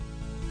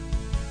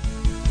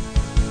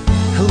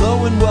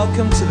Hello and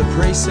welcome to the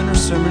Praise Center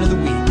Sermon of the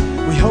Week.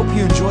 We hope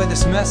you enjoy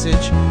this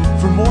message.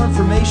 For more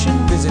information,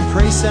 visit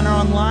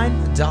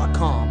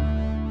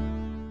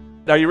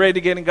PraiseCenterOnline.com. Are you ready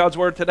to get in God's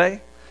Word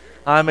today?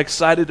 I'm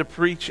excited to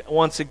preach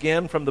once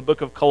again from the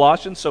book of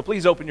Colossians. So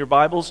please open your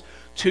Bibles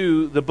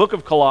to the book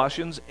of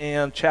Colossians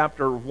and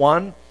chapter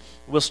 1.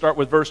 We'll start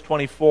with verse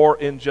 24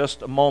 in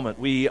just a moment.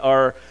 We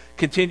are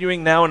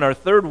continuing now in our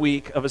third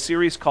week of a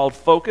series called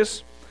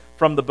Focus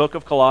from the book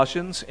of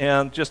Colossians.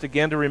 And just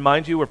again to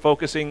remind you, we're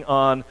focusing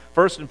on,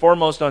 first and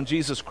foremost, on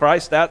Jesus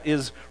Christ. That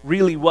is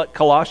really what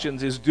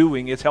Colossians is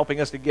doing. It's helping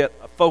us to get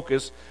a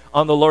focus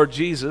on the Lord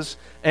Jesus.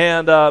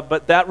 And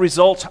but that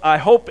results, I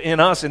hope,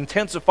 in us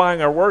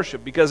intensifying our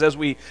worship, because as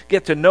we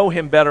get to know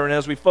Him better and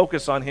as we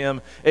focus on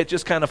Him, it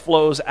just kind of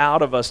flows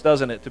out of us,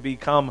 doesn't it, to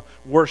become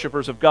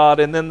worshipers of God.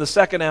 And then the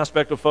second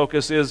aspect of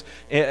focus is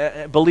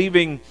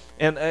believing,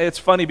 and it's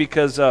funny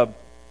because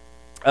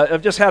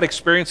I've just had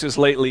experiences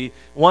lately,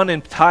 one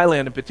in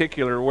Thailand in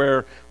particular,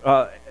 where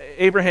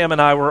Abraham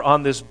and I were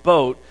on this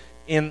boat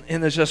in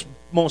this just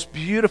most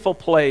beautiful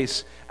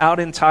place out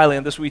in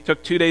Thailand. We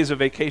took 2 days of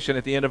vacation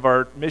at the end of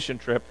our mission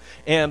trip,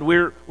 and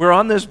we're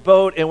on this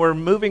boat and we're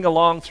moving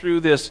along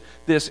through this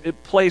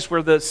place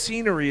where the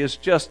scenery is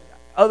just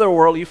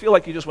otherworldly. You feel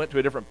like you just went to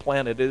a different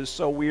planet. It is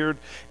so weird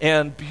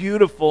and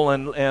beautiful,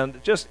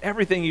 and just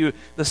everything.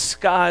 The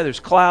sky, there's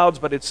clouds,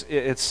 but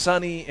it's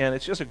sunny, and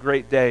it's just a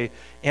great day.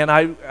 And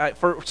I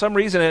for some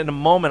reason, in a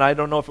moment, I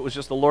don't know if it was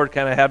just the Lord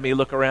kind of had me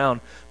look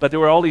around, but there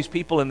were all these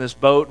people in this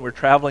boat, and we're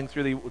traveling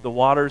through the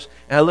waters,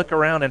 and I look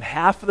around, and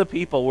half of the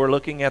people were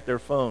looking at their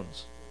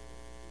phones.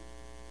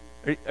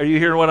 Are you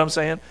hearing what I'm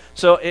saying?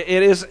 So it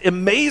is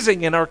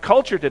amazing in our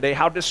culture today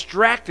how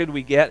distracted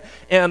we get,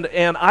 and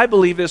I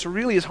believe this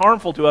really is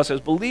harmful to us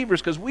as believers,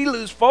 because we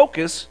lose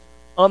focus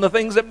on the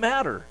things that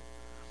matter,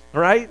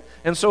 right?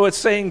 And so it's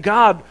saying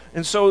God,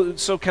 and so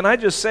can I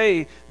just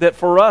say that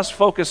for us,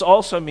 focus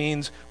also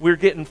means we're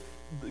getting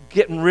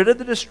rid of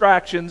the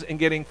distractions and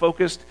getting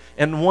focused,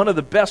 and one of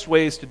the best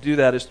ways to do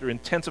that is through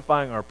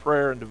intensifying our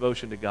prayer and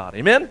devotion to God.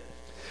 Amen?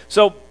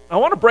 So I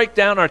want to break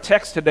down our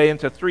text today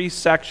into 3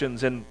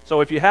 sections, and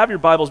so if you have your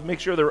Bibles, make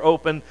sure they're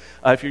open.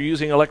 If you're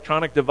using an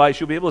electronic device,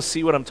 you'll be able to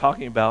see what I'm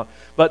talking about.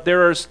 But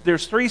there's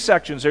 3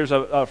 sections. There's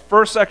a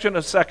first section,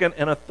 a second,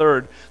 and a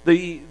third.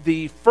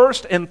 The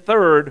first and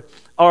third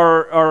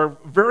are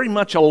very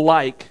much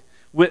alike,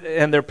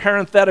 and they're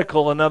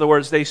parenthetical. In other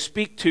words, they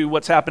speak to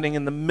what's happening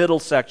in the middle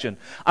section.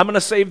 I'm going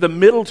to save the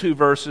middle 2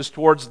 verses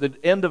towards the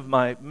end of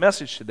my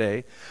message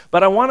today,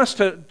 but I want us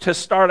to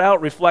start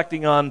out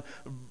reflecting on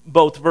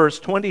both verse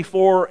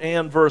 24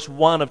 and verse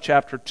 1 of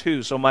chapter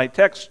 2. So my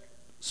text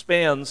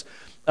spans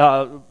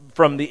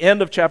from the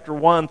end of chapter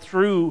 1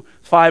 through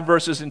 5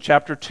 verses in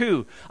chapter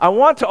 2. I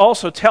want to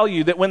also tell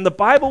you that when the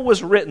Bible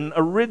was written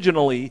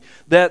originally,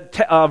 that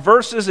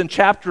verses and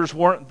chapters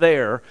weren't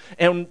there,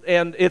 and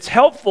it's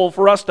helpful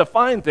for us to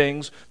find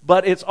things,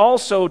 but it's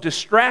also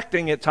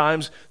distracting at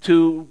times.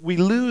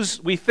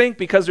 We think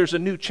because there's a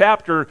new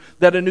chapter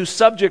that a new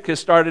subject has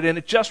started, and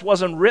it just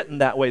wasn't written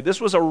that way.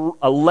 This was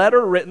a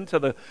letter written to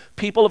the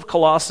people of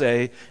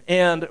Colossae,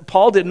 and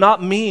Paul did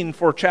not mean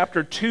for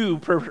chapter 2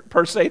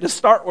 per se to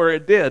start where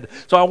it did.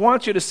 So I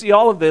want you to see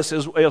all of this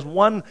as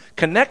one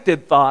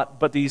connected thought,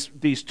 but these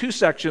 2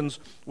 sections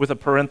with a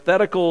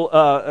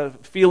parenthetical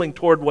feeling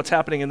toward what's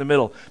happening in the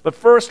middle. But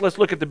first, let's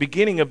look at the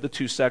beginning of the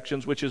 2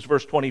 sections, which is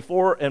verse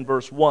 24 and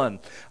verse 1.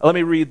 Let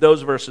me read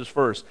those verses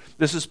first.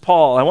 This is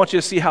Paul. I want you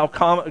to see how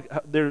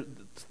there are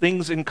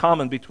things in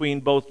common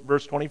between both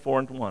verse 24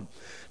 and 1.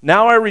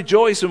 Now I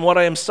rejoice in what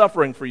I am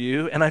suffering for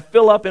you, and I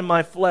fill up in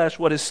my flesh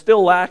what is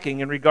still lacking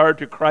in regard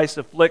to Christ's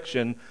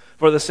affliction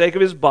for the sake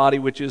of His body,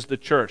 which is the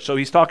church. So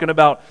he's talking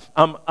about,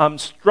 I'm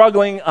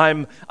struggling,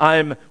 I'm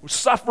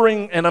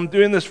suffering, and I'm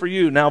doing this for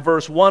you. Now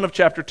verse 1 of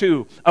chapter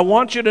 2. I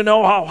want you to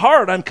know how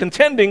hard I'm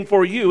contending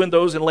for you and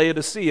those in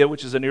Laodicea,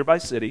 which is a nearby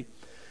city,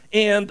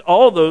 and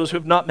all those who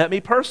have not met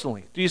me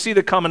personally. Do you see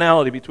the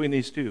commonality between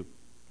these two?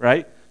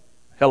 Right?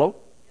 Hello?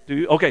 Do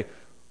you? Okay.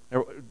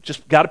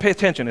 Just got to pay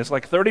attention. It's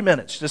like 30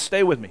 minutes. Just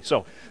stay with me.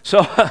 So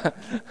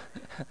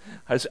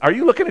are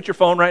you looking at your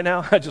phone right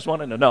now? I just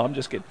want to know. No, I'm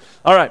just kidding.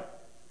 All right.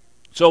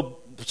 So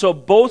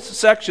both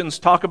sections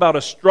talk about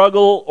a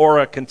struggle or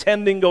a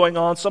contending going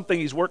on, something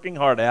he's working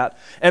hard at.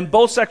 And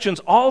both sections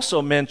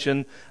also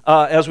mention,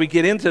 as we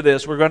get into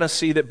this, we're going to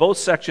see that both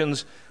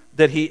sections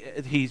that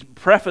he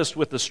prefaced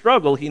with the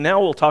struggle, he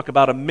now will talk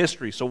about a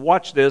mystery. So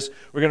watch this.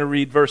 We're going to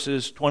read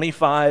verses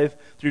 25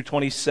 through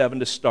 27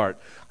 to start.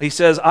 He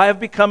says, I have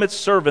become its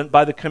servant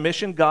by the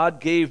commission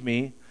God gave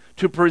me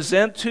to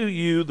present to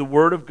you the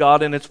word of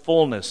God in its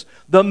fullness.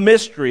 The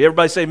mystery,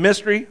 everybody say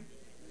mystery,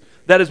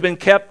 that has been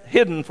kept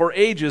hidden for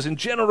ages and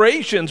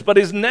generations, but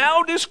is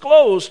now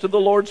disclosed to the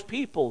Lord's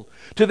people.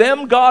 To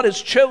them God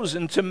has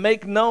chosen to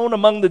make known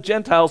among the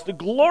Gentiles the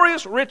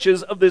glorious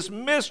riches of this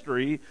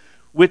mystery,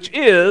 which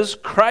is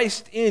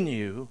Christ in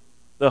you,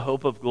 the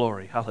hope of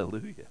glory.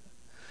 Hallelujah.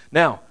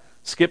 Now,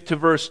 Skip to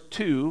verse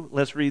 2.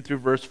 Let's read through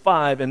verse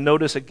 5 and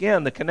notice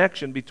again the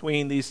connection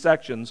between these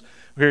sections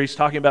where he's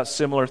talking about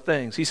similar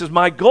things. He says,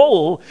 my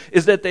goal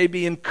is that they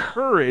be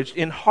encouraged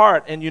in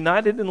heart and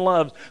united in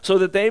love so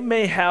that they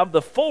may have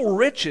the full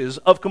riches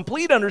of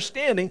complete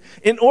understanding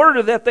in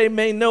order that they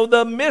may know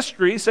the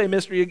mystery, say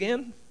mystery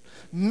again,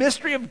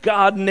 mystery of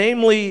God,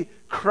 namely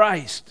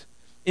Christ,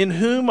 in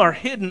whom are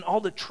hidden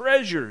all the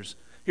treasures.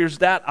 Here's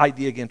that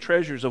idea again,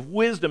 treasures of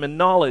wisdom and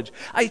knowledge.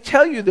 I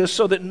tell you this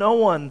so that no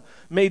one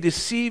may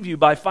deceive you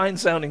by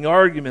fine-sounding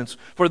arguments.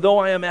 For though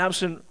I am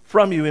absent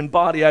from you in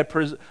body, I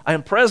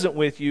am present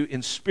with you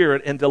in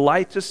spirit and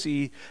delight to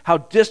see how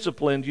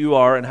disciplined you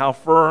are and how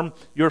firm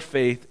your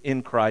faith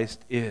in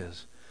Christ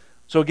is.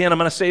 So again, I'm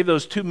going to save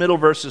those two middle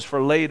verses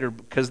for later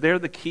because they're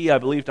the key, I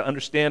believe, to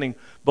understanding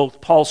both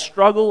Paul's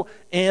struggle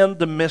and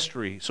the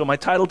mystery. So my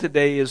title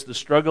today is The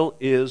Struggle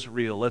is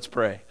Real. Let's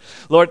pray.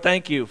 Lord,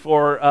 thank you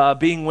for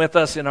being with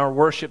us in our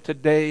worship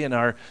today and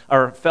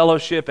our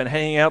fellowship and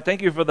hanging out.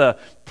 Thank you for the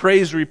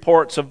praise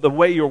reports of the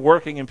way you're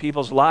working in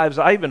people's lives.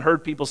 I even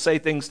heard people say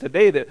things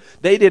today that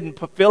they didn't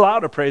fill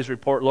out a praise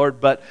report, Lord,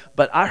 but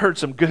I heard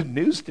some good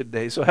news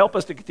today. So help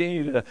us to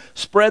continue to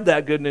spread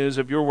that good news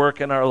of your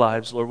work in our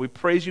lives, Lord. We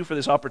praise you for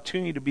this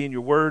opportunity to be in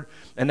your word,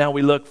 and now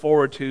we look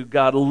forward to,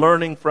 God,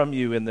 learning from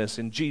you in this.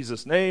 In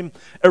Jesus' name,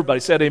 everybody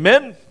said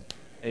amen?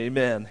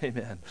 Amen,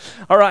 amen.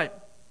 All right,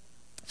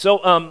 so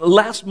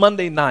last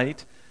Monday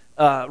night,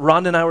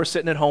 Rhonda and I were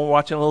sitting at home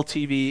watching a little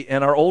TV,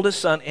 and our oldest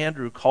son,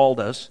 Andrew, called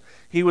us.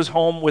 He was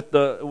home with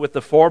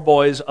the four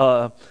boys,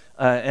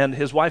 and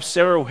his wife,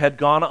 Sarah, had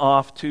gone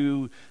off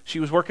she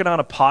was working on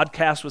a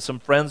podcast with some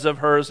friends of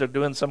hers. They're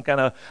doing some kind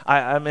of,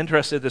 I'm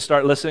interested to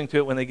start listening to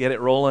it when they get it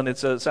rolling. It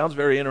sounds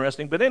very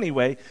interesting. But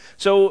anyway,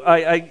 so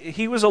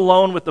he was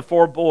alone with the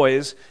four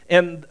boys,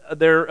 and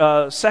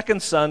their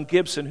second son,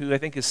 Gibson, who I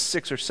think is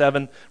 6 or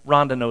 7.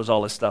 Rhonda knows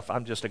all this stuff.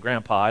 I'm just a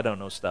grandpa. I don't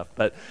know stuff.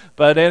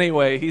 But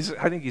anyway,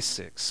 I think he's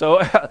 6.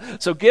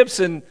 So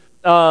Gibson,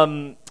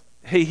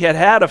 he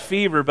had a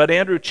fever, but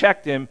Andrew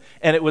checked him,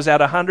 and it was at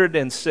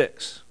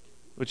 106.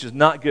 Which is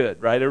not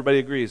good, right? Everybody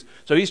agrees.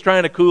 So he's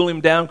trying to cool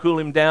him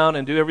down,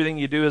 and do everything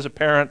you do as a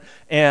parent,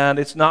 and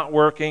it's not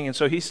working. And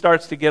so he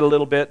starts to get a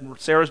little bit, and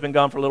Sarah's been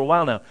gone for a little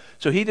while now.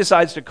 So he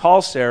decides to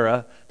call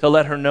Sarah to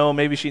let her know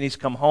maybe she needs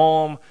to come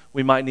home.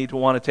 We might need to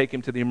want to take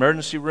him to the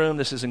emergency room.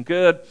 This isn't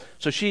good.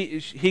 So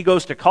he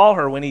goes to call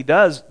her. When he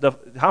does,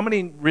 how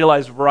many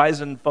realize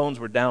Verizon phones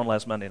were down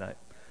last Monday night?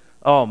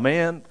 Oh,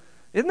 man.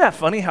 Isn't that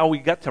funny how we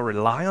got to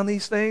rely on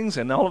these things?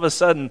 And all of a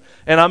sudden,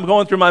 and I'm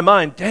going through my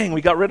mind, dang, we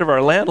got rid of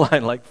our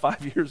landline like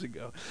 5 years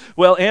ago.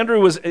 Well,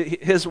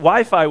 his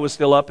Wi-Fi was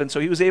still up, and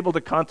so he was able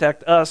to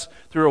contact us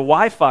through a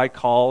Wi-Fi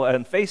call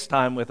and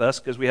FaceTime with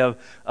us because we have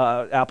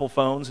Apple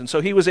phones. And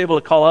so he was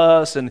able to call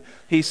us, and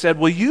he said,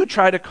 will you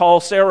try to call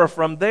Sarah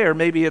from there?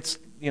 Maybe it's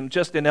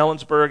just in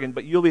Ellensburg,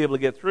 but you'll be able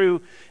to get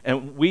through.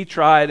 And we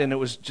tried, and it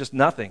was just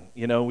nothing.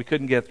 We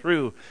couldn't get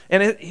through.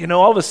 And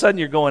all of a sudden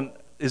you're going,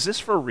 is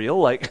this for real?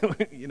 Like,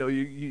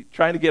 you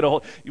trying to get a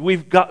hold.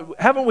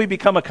 Haven't we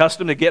become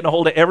accustomed to getting a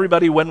hold of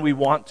everybody when we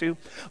want to?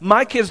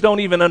 My kids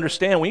don't even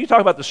understand. When you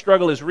talk about the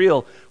struggle is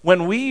real,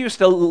 when we used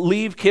to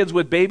leave kids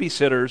with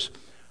babysitters,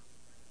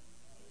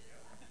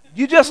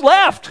 you just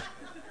left.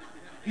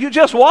 You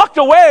just walked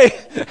away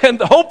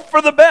and hoped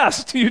for the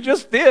best. You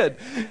just did.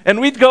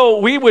 And we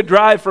would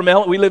drive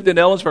we lived in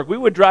Ellensburg. We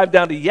would drive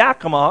down to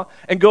Yakima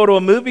and go to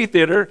a movie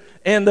theater,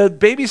 and the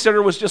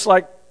babysitter was just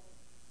like,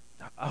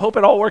 I hope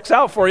it all works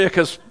out for you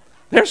because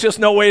there's just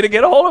no way to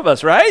get a hold of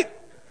us, right?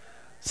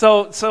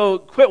 So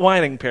quit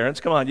whining,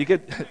 parents. Come on,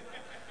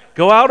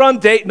 go out on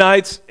date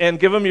nights and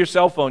give them your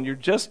cell phone. You're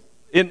just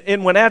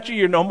in Wenatchee,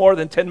 you're no more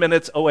than 10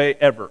 minutes away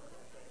ever.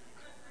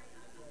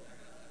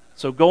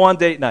 So go on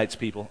date nights,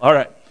 people. All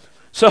right.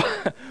 So,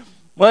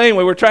 well,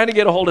 anyway, we're trying to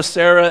get a hold of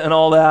Sarah and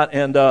all that,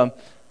 and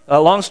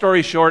long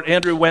story short,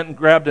 Andrew went and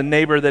grabbed a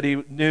neighbor that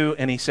he knew,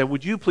 and he said,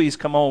 would you please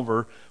come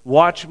over,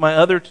 watch my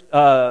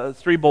other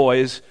 3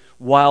 boys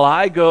while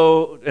I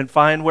go and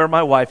find where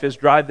my wife is,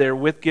 drive there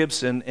with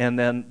Gibson, and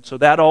then, so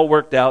that all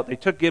worked out. They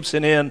took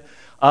Gibson in.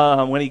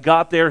 When he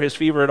got there, his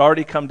fever had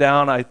already come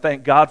down. I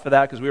thank God for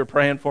that because we were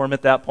praying for him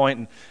at that point.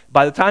 And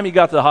by the time he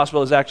got to the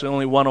hospital, it was actually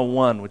only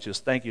 101, which is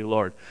thank you,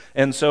 Lord.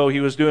 And so he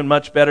was doing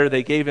much better.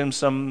 They gave him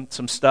some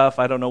stuff.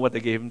 I don't know what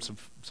they gave him, some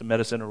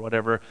medicine or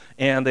whatever.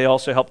 And they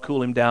also helped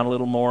cool him down a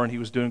little more, and he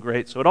was doing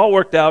great. So it all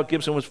worked out.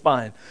 Gibson was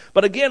fine.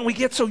 But again, we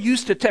get so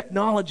used to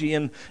technology,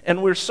 and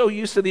we're so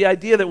used to the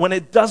idea that when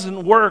it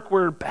doesn't work,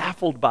 we're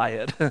baffled by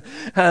it.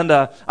 And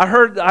I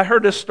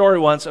heard this story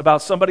once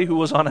about somebody who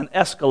was on an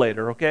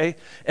escalator, okay?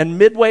 And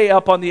midway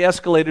up on the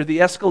escalator,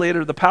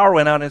 the power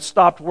went out and it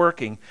stopped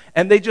working.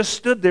 And they just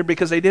stood there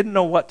because they didn't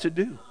know what to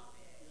do.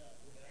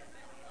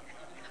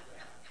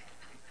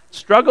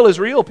 Struggle is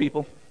real,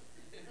 people.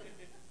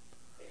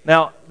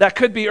 Now, that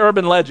could be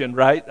urban legend,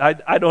 right?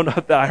 I don't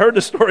know. I heard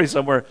the story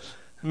somewhere.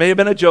 It may have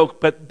been a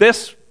joke, but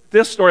this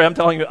story I'm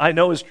telling you I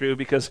know is true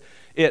because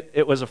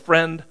it was a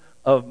friend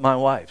of my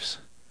wife's.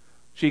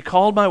 She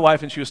called my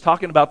wife and she was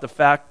talking about the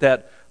fact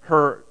that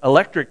her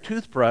electric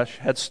toothbrush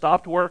had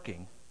stopped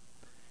working.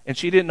 and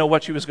she didn't know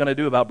what she was going to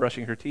do about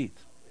brushing her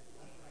teeth.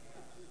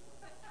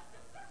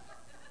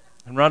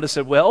 And Rhonda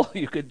said, well,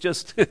 you could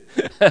just,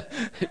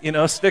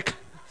 stick.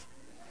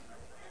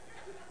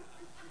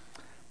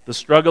 The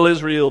struggle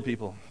is real,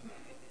 people.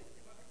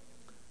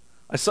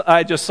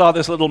 I just saw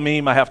this little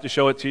meme. I have to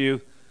show it to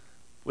you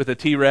with a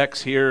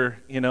T-Rex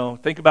here.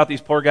 Think about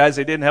these poor guys.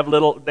 They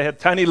had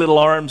tiny little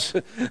arms.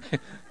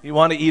 You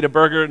want to eat a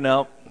burger?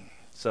 No.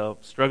 So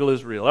struggle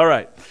is real. All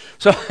right.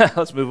 So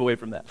let's move away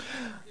from that.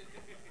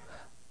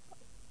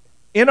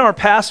 In our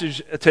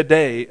passage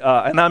today,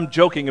 and I'm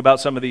joking about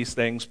some of these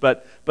things,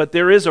 but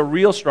there is a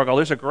real struggle.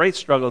 There's a great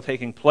struggle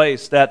taking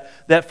place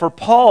that for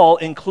Paul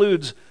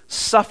includes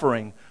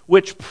suffering,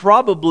 which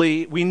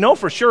probably, we know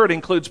for sure it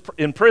includes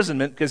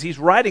imprisonment because he's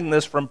writing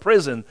this from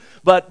prison.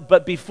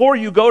 But before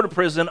you go to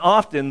prison,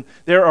 often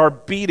there are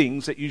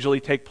beatings that usually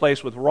take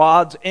place with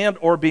rods and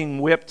or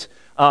being whipped,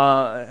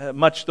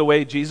 much the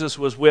way Jesus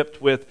was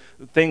whipped with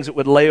things that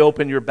would lay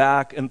open your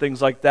back and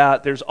things like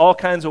that. There's all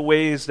kinds of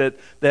ways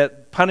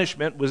that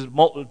punishment was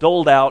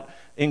doled out,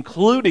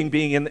 including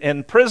being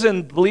in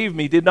prison. Believe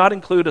me, did not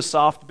include a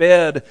soft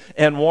bed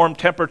and warm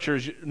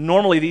temperatures.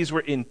 Normally these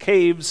were in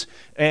caves,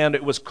 and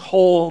it was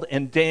cold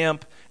and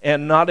damp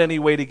and not any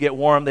way to get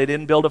warm. They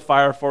didn't build a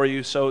fire for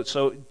you. So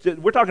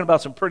we're talking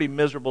about some pretty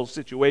miserable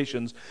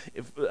situations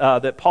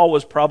that Paul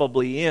was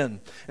probably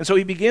in. And so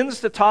he begins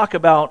to talk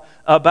about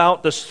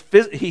this.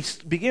 He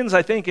begins,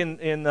 I think,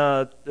 in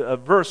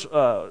verse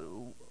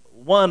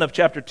 1 of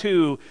chapter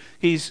 2,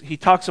 he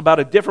talks about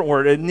a different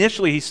word.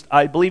 Initially,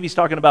 I believe he's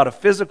talking about a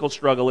physical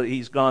struggle that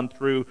he's gone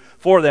through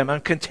for them.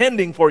 I'm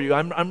contending for you.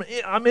 I'm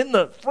in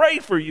the fray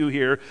for you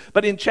here.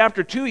 But in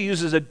chapter 2, he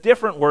uses a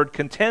different word,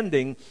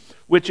 contending,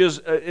 which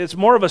is it's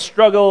more of a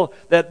struggle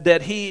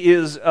that he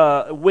is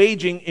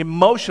waging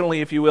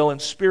emotionally, if you will,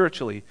 and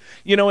spiritually.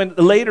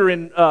 Later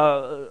in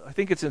I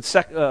think it's in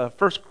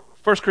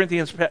 1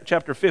 Corinthians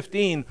chapter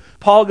 15,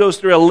 Paul goes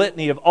through a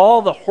litany of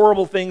all the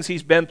horrible things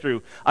he's been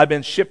through. I've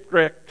been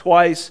shipwrecked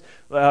twice,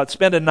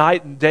 spent a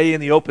night and day in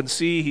the open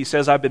sea. He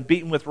says, I've been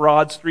beaten with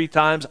rods 3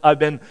 times. I've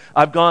been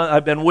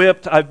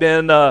whipped.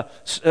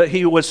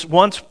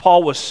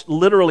 Paul was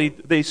literally,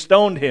 they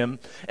stoned him.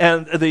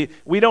 And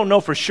we don't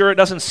know for sure. It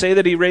doesn't say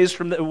that he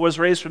was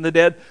raised from the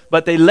dead,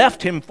 but they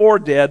left him for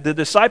dead. The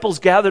disciples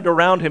gathered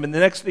around him, and the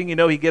next thing you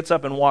know, he gets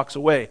up and walks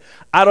away.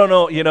 I don't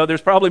know,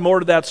 there's probably more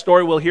to that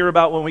story we'll hear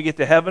about when we get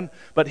to heaven,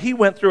 but he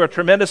went through a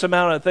tremendous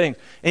amount of things.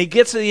 And he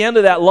gets to the end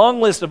of that long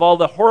list of all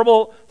the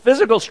horrible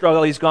physical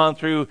struggle he's gone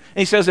through,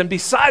 and he says, and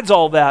besides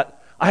all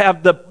that, I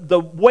have the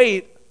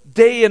weight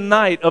day and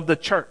night of the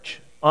church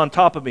on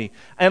top of me.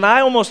 And I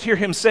almost hear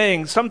him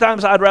saying,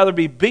 sometimes I'd rather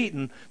be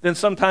beaten than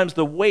sometimes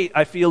the weight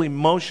I feel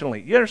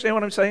emotionally. You understand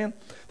what I'm saying?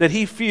 That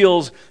he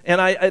feels,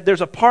 and there's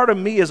a part of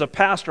me as a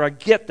pastor, I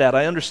get that,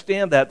 I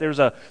understand that. There's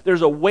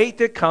a weight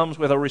that comes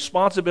with a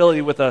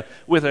responsibility with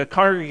a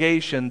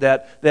congregation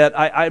that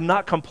I'm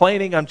not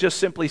complaining, I'm just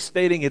simply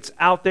stating it's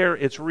out there,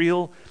 it's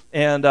real,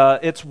 and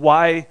it's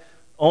why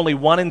only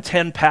 1 in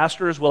 10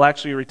 pastors will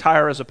actually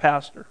retire as a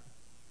pastor.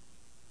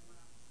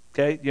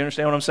 Okay, do you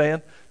understand what I'm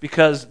saying?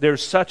 Because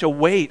there's such a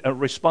weight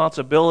of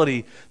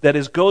responsibility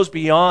that goes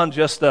beyond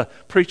just the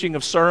preaching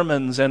of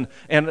sermons, and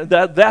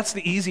that's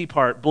the easy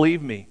part,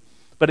 believe me.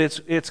 But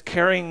it's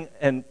carrying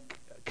and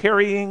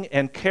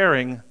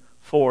caring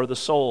for the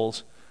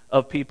souls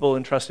of people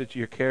entrusted to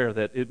your care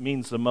that it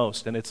means the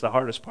most, and it's the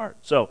hardest part.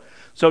 So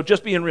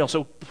just being real.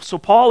 So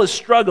Paul is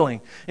struggling,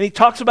 and he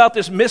talks about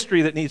this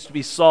mystery that needs to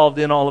be solved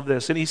in all of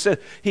this. And he said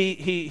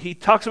he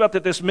talks about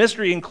that this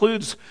mystery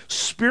includes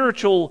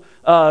spiritual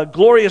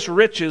glorious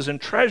riches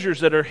and treasures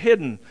that are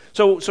hidden.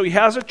 So he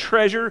has a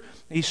treasure,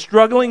 he's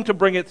struggling to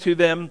bring it to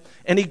them,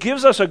 and he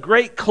gives us a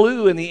great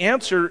clue, and the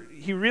answer,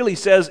 he really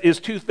says, is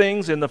 2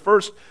 things. In the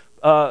first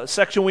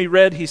section we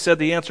read, he said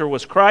the answer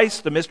was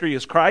Christ. The mystery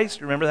is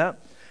Christ. Remember that?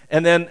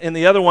 And then in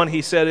the other one,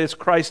 he said, it's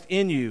Christ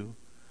in you.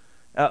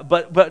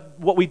 But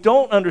what we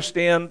don't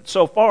understand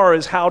so far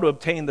is how to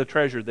obtain the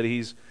treasure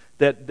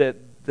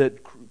that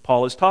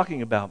Paul is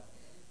talking about.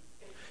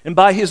 And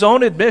by his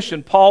own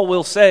admission, Paul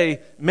will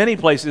say many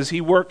places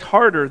he worked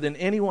harder than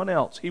anyone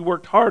else. He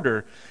worked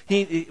harder.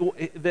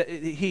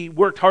 He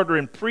worked harder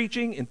in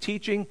preaching and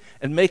teaching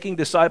and making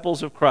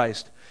disciples of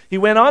Christ. He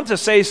went on to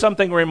say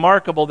something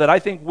remarkable that I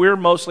think we're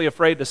mostly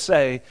afraid to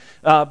say,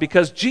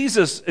 because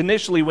Jesus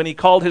initially, when he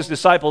called his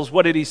disciples,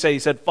 what did he say? He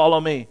said, follow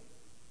me,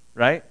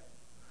 right?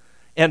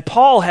 And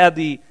Paul had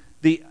he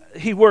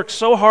worked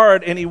so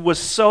hard and he was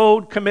so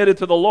committed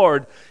to the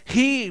Lord,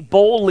 he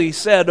boldly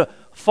said,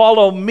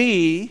 follow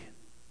me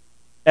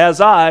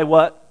as I,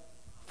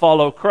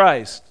 follow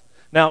Christ.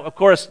 Now, of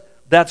course,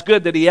 that's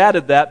good that he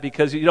added that,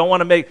 because you don't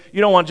want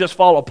to just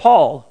follow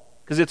Paul,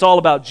 because it's all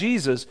about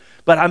Jesus.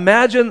 But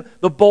imagine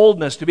the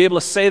boldness to be able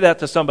to say that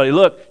to somebody.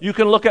 Look, you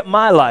can look at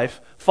my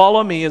life.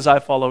 Follow me as I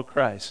follow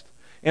Christ.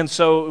 And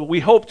so we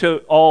hope to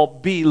all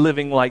be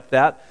living like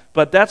that.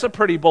 But that's a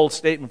pretty bold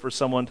statement for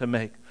someone to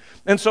make.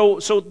 And so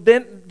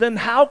then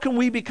how can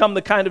we become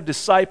the kind of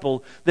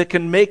disciple that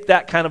can make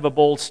that kind of a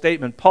bold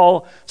statement?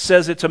 Paul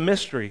says it's a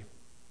mystery.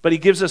 But he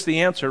gives us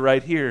the answer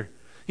right here.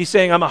 He's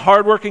saying, I'm a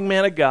hardworking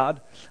man of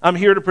God. I'm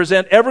here to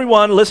present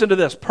everyone, listen to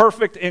this,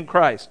 perfect in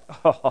Christ.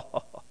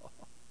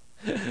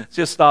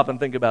 Just stop and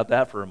think about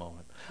that for a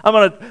moment.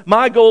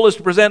 My goal is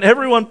to present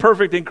everyone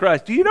perfect in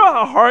Christ. Do you know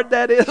how hard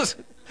that is?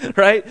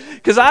 Right?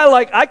 Because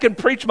I can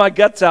preach my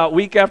guts out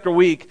week after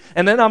week,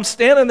 and then I'm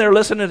standing there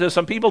listening to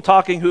some people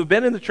talking who've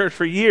been in the church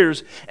for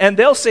years, and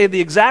they'll say the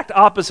exact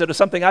opposite of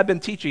something I've been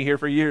teaching here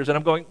for years, and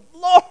I'm going,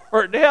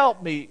 Lord,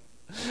 help me.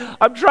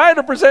 I'm trying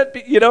to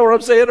present, you know what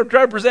I'm saying? I'm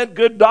trying to present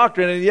good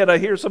doctrine, and yet I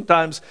hear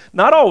sometimes,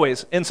 not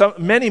always, and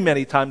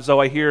many times though,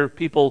 I hear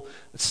people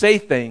say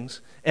things,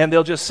 and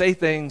they'll just say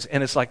things,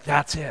 and it's like,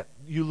 that's it.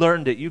 You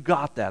learned it. You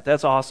got that.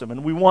 That's awesome.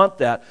 And we want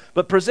that.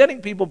 But presenting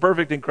people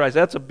perfect in Christ,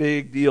 that's a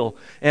big deal.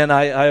 And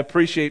I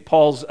appreciate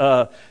Paul's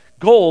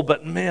goal,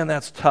 but man,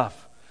 that's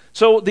tough.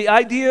 So the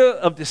idea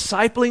of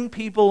discipling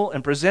people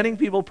and presenting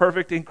people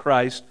perfect in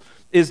Christ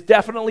is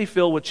definitely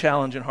filled with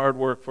challenge and hard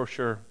work for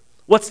sure.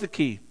 What's the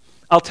key?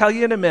 I'll tell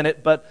you in a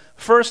minute, but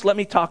first let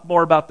me talk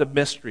more about the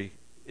mystery,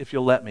 if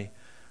you'll let me.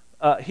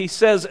 He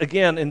says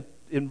again in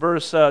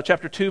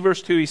chapter 2,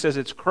 verse 2, he says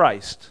it's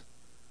Christ.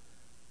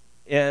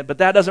 But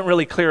that doesn't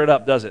really clear it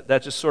up, does it?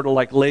 That just sort of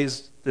like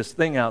lays this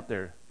thing out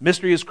there.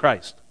 Mystery is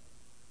Christ.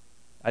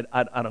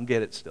 I don't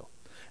get it still.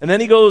 And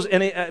then he goes,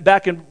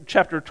 back in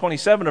chapter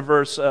 27 of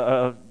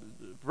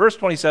verse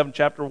 27,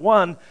 chapter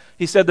 1,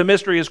 he said the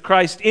mystery is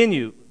Christ in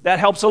you. That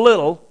helps a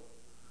little,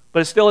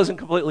 but it still isn't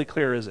completely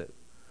clear, is it?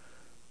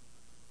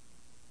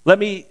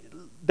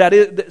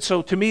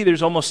 So to me,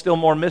 there's almost still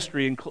more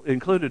mystery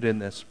included in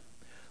this.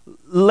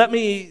 Let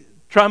me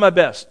try my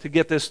best to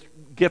get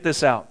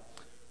this out.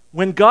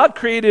 When God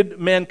created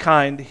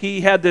mankind, he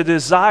had the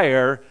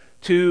desire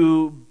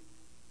to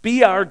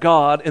be our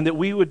God and that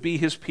we would be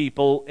his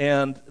people,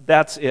 and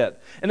that's it.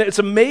 And it's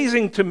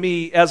amazing to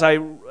me as I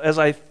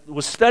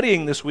was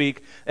studying this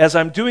week, as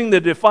I'm doing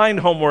the defined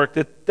homework,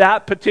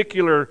 that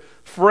particular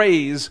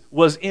phrase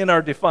was in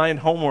our defined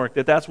homework,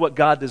 that's what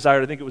God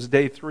desired. I think it was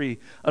day 3.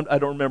 I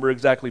don't remember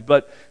exactly.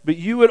 But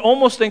you would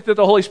almost think that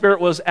the Holy Spirit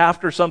was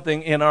after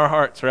something in our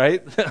hearts,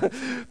 right?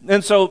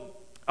 And so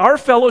our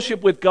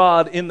fellowship with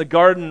God in the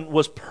garden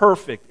was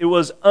perfect. It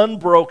was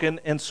unbroken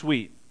and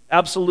sweet.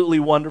 Absolutely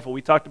wonderful.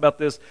 We talked about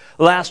this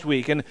last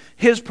week. And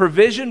his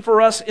provision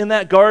for us in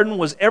that garden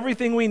was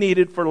everything we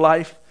needed for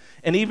life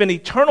and even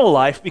eternal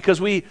life, because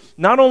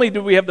not only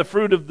do we have the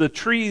fruit of the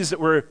trees that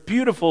were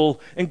beautiful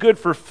and good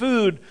for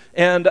food,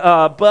 and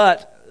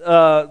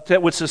that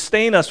would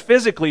sustain us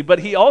physically, but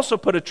he also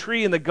put a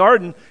tree in the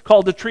garden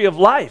called the tree of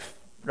life,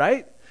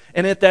 right?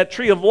 And at that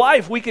tree of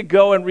life, we could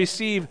go and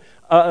receive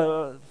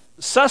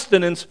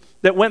sustenance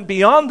that went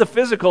beyond the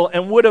physical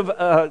and would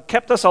have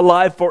kept us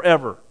alive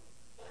forever.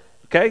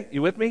 Okay,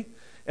 you with me?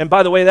 And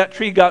by the way, that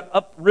tree got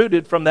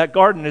uprooted from that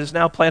garden and is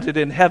now planted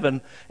in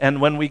heaven, and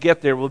when we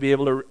get there, we'll be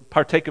able to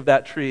partake of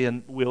that tree,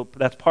 and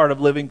that's part of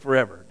living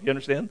forever. Do you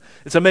understand?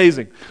 It's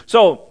amazing.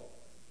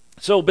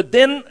 But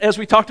then, as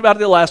we talked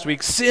about it last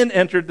week, sin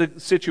entered the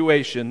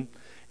situation,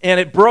 and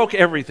it broke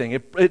everything.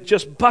 It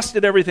just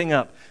busted everything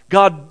up.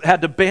 God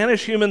had to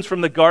banish humans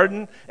from the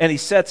garden, and he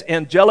sets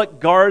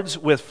angelic guards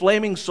with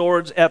flaming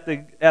swords at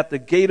the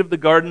gate of the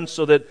garden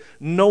so that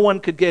no one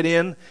could get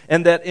in,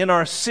 and that in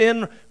our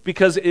sin,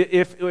 because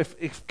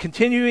if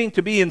continuing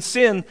to be in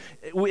sin,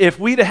 if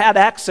we'd had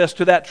access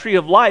to that tree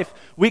of life,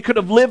 we could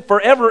have lived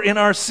forever in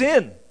our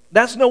sin.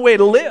 That's no way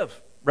to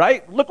live,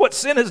 right? Look what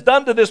sin has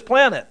done to this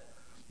planet.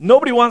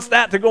 Nobody wants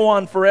that to go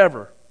on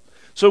forever.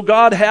 So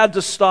God had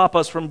to stop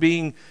us from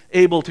being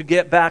able to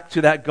get back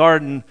to that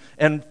garden,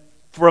 and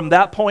from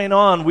that point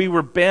on, we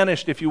were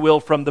banished, if you will,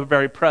 from the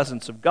very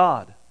presence of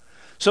God.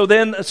 So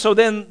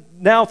then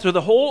now through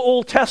the whole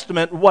Old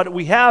Testament, what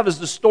we have is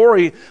the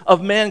story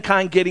of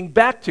mankind getting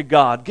back to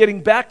God,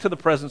 getting back to the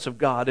presence of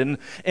God.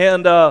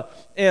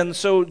 And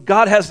so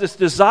God has this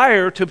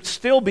desire to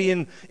still be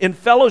in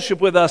fellowship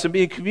with us and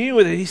be in communion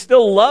with it. He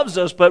still loves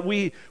us, but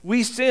we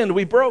sinned,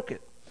 we broke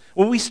it.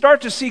 When we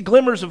start to see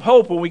glimmers of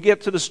hope, when we get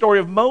to the story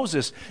of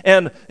Moses,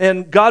 and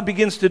God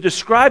begins to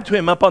describe to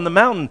him up on the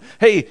mountain,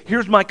 hey,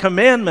 here's my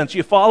commandments.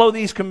 You follow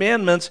these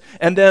commandments,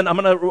 and then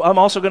I'm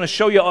also going to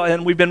show you,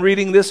 and we've been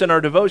reading this in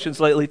our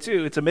devotions lately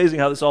too. It's amazing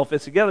how this all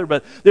fits together,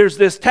 but there's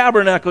this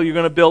tabernacle you're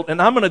going to build,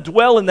 and I'm going to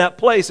dwell in that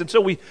place. And so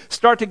we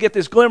start to get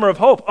this glimmer of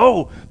hope.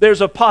 Oh,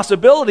 there's a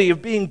possibility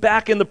of being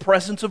back in the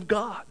presence of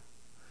God.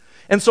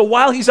 And so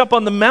while he's up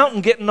on the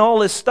mountain getting all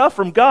this stuff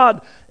from God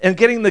and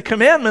getting the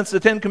commandments, the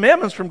 10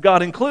 commandments from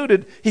God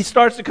included, he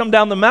starts to come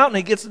down the mountain.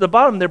 He gets to the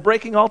bottom. They're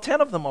breaking all 10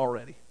 of them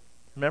already.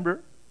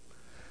 Remember?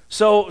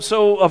 So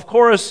of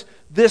course,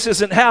 this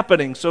isn't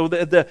happening. So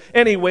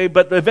anyway,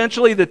 but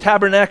eventually the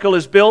tabernacle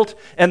is built,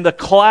 and the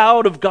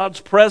cloud of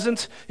God's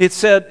presence, he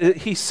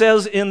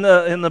says in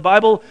the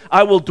Bible,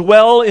 I will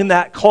dwell in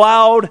that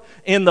cloud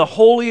in the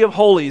Holy of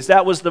Holies.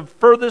 That was the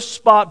furthest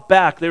spot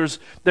back. There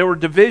were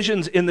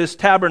divisions in this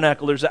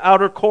tabernacle. There's an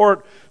outer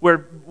court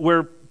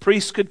where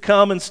priests could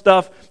come and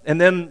stuff,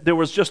 and then there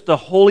was just the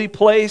holy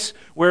place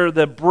where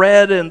the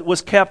bread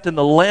was kept and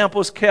the lamp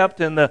was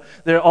kept and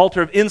the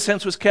altar of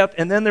incense was kept,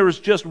 and then there was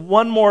just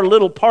one more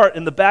little part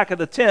in the back of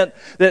the tent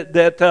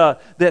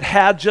that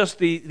had just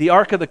the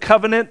Ark of the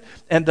Covenant,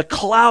 and the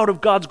cloud of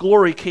God's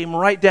glory came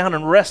right down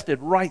and rested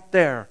right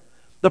there.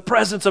 The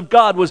presence of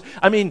God was,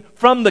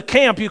 from the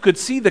camp you could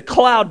see the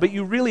cloud, but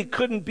you really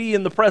couldn't be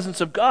in the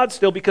presence of God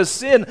still because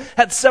sin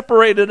had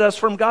separated us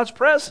from God's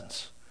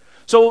presence.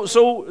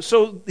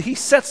 So he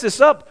sets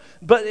this up,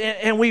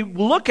 and we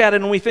look at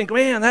it and we think,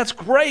 man, that's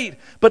great,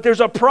 but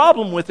there's a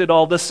problem with it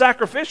all. The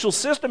sacrificial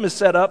system is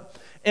set up,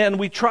 and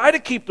we try to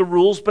keep the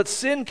rules, but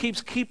sin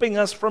keeps keeping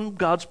us from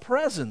God's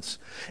presence.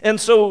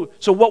 And so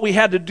what we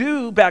had to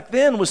do back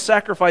then was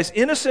sacrifice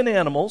innocent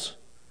animals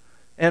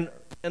and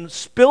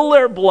spill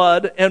their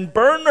blood and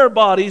burn their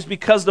bodies,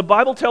 because the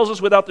Bible tells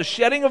us without the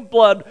shedding of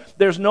blood,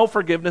 there's no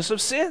forgiveness of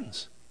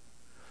sins.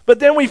 But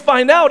then we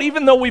find out,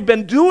 even though we've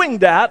been doing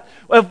that,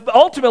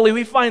 ultimately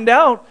we find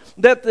out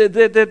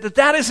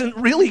that isn't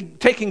really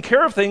taking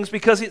care of things,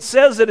 because it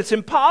says that it's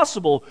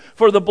impossible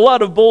for the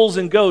blood of bulls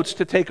and goats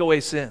to take away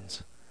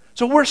sins.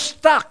 So we're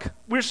stuck.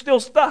 We're still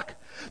stuck.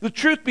 The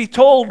truth be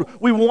told,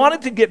 we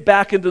wanted to get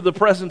back into the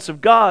presence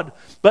of God,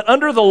 but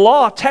under the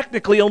law,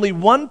 technically only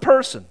one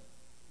person,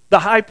 the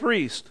high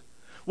priest,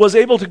 was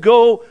able to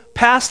go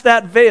past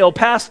that veil,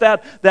 past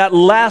that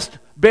last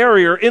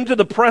barrier into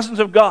the presence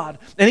of God.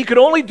 And he could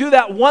only do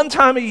that one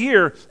time a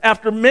year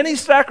after many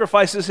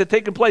sacrifices had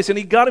taken place, and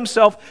he got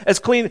himself as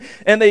clean.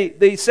 And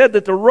they said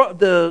that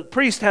the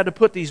priest had to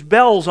put these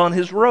bells on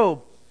his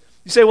robe.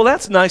 You say, well,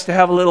 that's nice to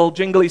have a little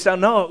jingly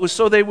sound. No, it was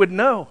so they would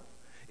know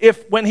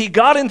if when he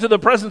got into the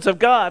presence of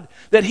God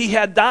that he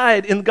had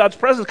died in God's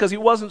presence because he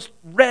wasn't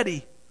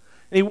ready.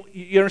 And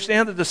you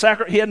understand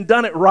that he hadn't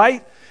done it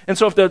right? And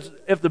so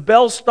if the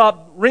bells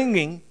stopped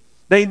ringing,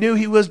 they knew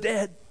he was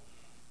dead.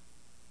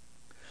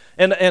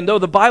 And though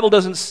the Bible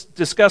doesn't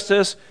discuss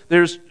this,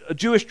 there's a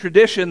Jewish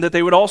tradition that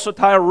they would also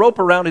tie a rope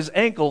around his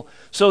ankle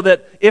so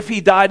that if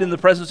he died in the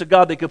presence of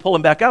God, they could pull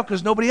him back out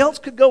because nobody else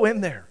could go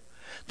in there.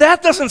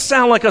 That doesn't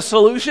sound like a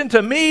solution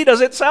to me.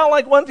 Does it sound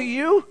like one to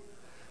you?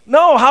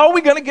 No, how are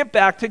we going to get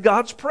back to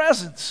God's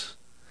presence?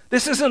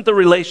 This isn't the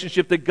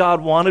relationship that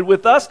God wanted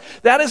with us.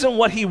 That isn't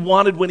what he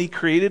wanted when he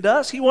created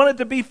us. He wanted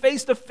to be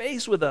face to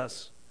face with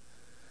us.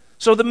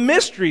 So the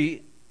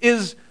mystery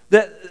is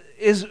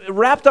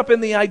wrapped up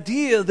in the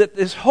idea that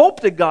this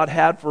hope that God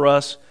had for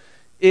us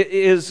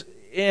is,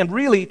 and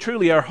really,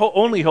 truly, our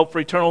only hope for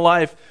eternal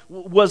life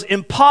was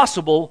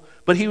impossible,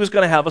 but he was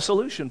going to have a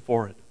solution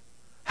for it.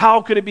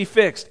 How could it be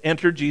fixed?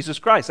 Enter Jesus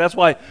Christ. That's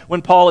why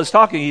when Paul is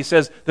talking, he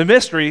says, the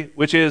mystery,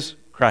 which is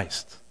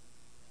Christ.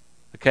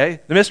 Okay?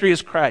 The mystery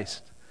is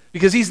Christ.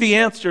 Because he's the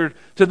answer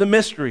to the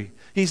mystery.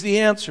 He's the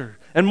answer.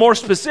 And more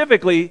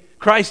specifically,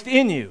 Christ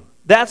in you.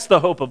 That's the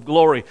hope of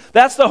glory.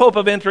 That's the hope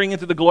of entering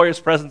into the glorious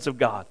presence of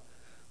God.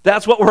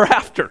 That's what we're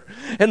after.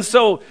 And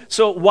so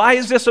why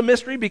is this a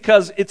mystery?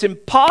 Because it's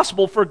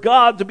impossible for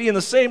God to be in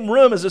the same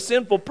room as a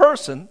sinful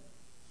person,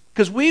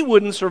 because we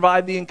wouldn't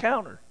survive the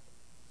encounter.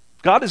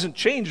 God isn't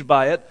changed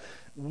by it.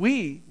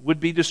 We would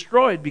be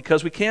destroyed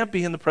because we can't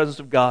be in the presence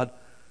of God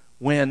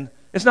when...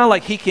 It's not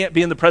like he can't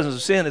be in the presence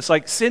of sin. It's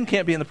like sin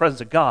can't be in the presence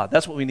of God.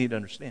 That's what we need to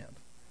understand.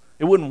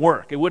 It wouldn't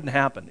work. It wouldn't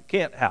happen. It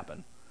can't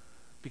happen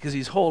because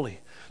he's holy.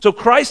 So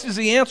Christ is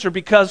the answer,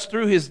 because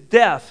through his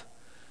death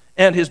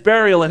and his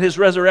burial and his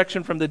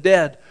resurrection from the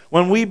dead,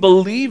 when we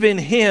believe in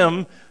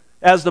him,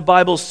 as the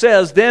Bible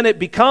says, then it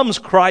becomes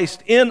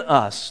Christ in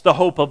us, the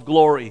hope of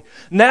glory.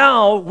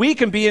 Now we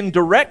can be in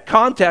direct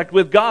contact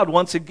with God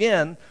once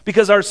again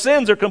because our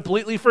sins are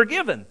completely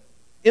forgiven.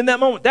 In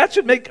that moment, that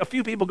should make a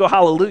few people go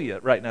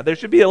hallelujah right now. There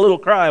should be a little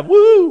cry of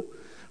woo,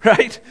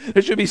 right?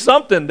 There should be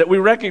something that we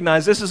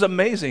recognize this is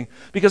amazing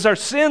because our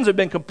sins have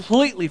been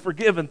completely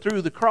forgiven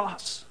through the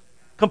cross.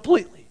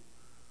 Completely.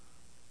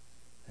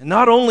 And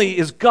not only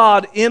is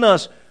God in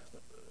us,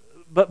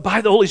 but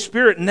by the Holy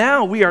Spirit,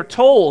 now we are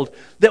told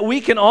that we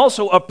can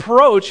also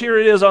approach, here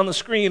it is on the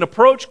screen,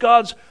 approach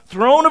God's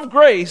throne of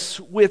grace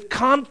with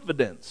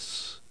confidence,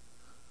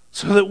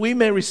 so that we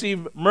may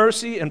receive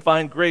mercy and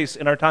find grace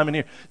in our time in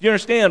here. Do you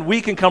understand?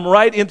 We can come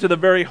right into the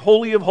very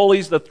holy of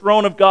holies, the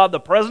throne of God, the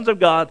presence of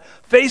God,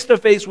 face to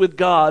face with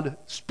God,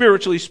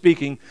 spiritually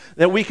speaking,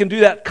 that we can do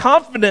that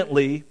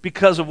confidently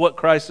because of what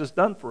Christ has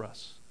done for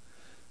us.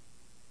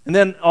 And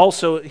then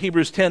also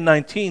Hebrews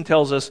 10:19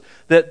 tells us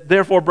that,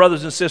 therefore,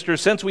 brothers and sisters,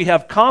 since we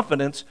have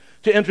confidence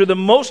to enter the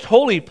most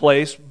holy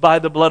place by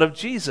the blood of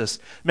Jesus.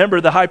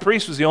 Remember, the high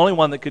priest was the only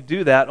one that could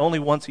do that, only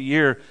once a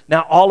year.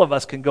 Now all of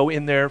us can go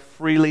in there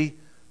freely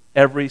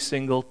every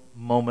single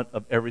moment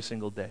of every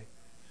single day.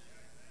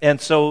 And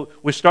so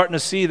we're starting to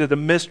see that the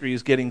mystery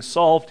is getting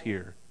solved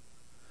here.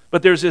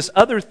 But there's this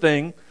other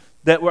thing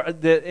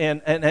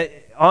and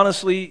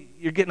honestly,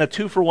 you're getting a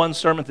 2-for-1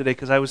 sermon today,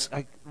 because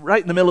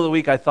right in the middle of the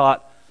week I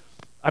thought,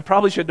 I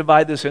probably should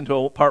divide this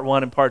into part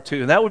 1 and part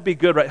 2. And that would be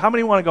good, right? How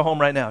many want to go home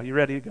right now? You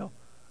ready to go?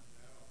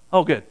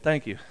 Oh, good.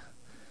 Thank you.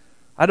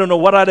 I don't know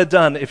what I'd have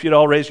done if you'd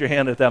all raised your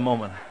hand at that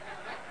moment.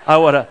 I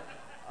would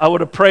I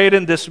would have prayed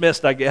and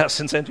dismissed, I guess,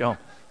 and sent you home.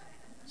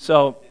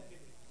 So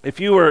if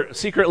you were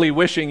secretly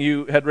wishing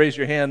you had raised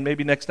your hand,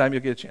 maybe next time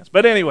you'll get a chance.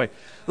 But anyway,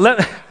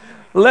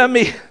 let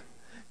me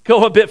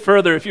go a bit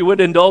further, if you would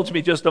indulge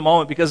me just a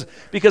moment,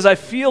 because I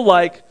feel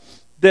like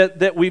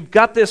that we've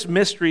got this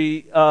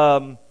mystery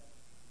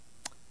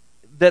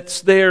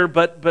that's there,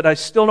 but I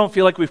still don't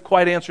feel like we've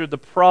quite answered the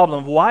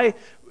problem. Why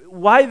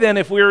then,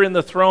 if we're in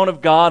the throne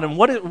of God, and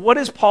what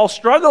is Paul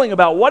struggling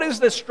about? What is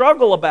this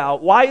struggle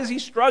about? Why is he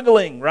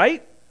struggling,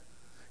 right?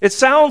 It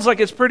sounds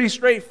like it's pretty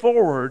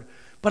straightforward,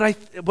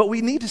 but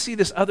we need to see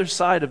this other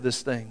side of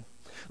this thing.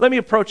 Let me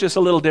approach this a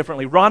little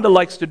differently. Rhonda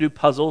likes to do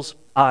puzzles.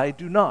 I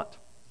do not.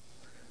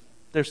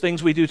 There's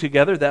things we do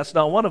together. That's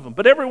not one of them.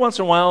 But every once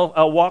in a while,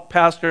 I'll walk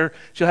past her.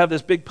 She'll have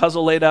this big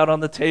puzzle laid out on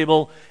the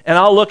table, and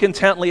I'll look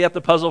intently at the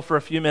puzzle for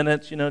a few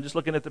minutes, just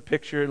looking at the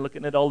picture,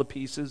 looking at all the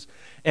pieces.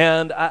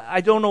 And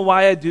I don't know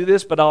why I do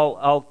this, but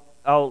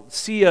I'll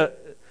see a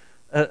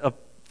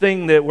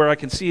thing where I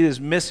can see is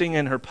missing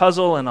in her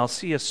puzzle, and I'll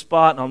see a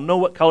spot, and I'll know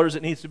what colors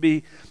it needs to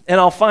be, and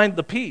I'll find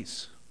the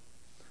piece.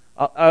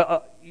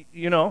 I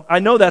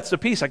know that's the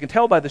piece. I can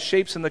tell by the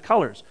shapes and the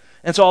colors.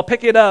 And so I'll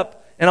pick it up,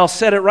 and I'll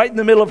set it right in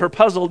the middle of her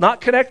puzzle, not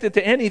connected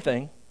to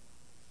anything.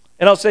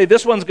 And I'll say,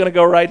 this one's going to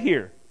go right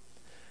here.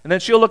 And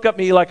then she'll look up at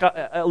me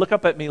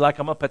like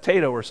I'm a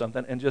potato or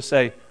something, and just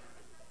say,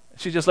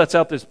 she just lets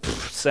out this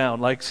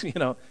sound, like,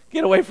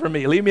 get away from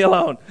me, leave me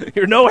alone.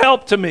 You're no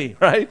help to me,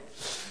 right?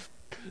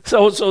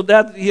 So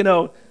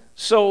that,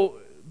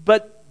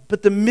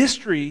 but the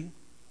mystery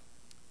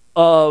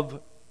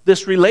of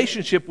this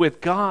relationship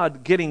with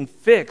God getting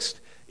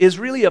fixed is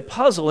really a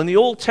puzzle. In the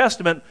Old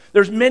Testament,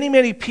 there's many,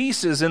 many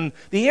pieces, and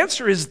the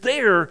answer is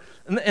there,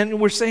 and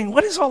we're saying,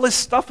 what is all this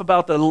stuff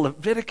about the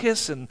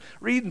Leviticus and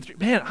reading through?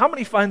 Man, how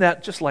many find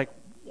that just like,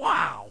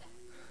 wow,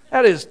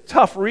 that is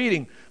tough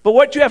reading. But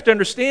what you have to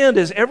understand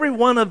is every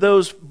one of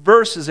those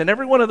verses and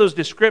every one of those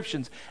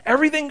descriptions,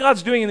 everything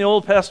God's doing in the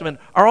Old Testament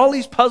are all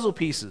these puzzle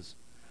pieces.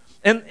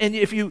 And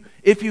if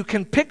you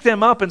can pick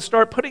them up and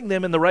start putting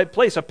them in the right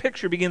place, a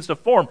picture begins to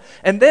form.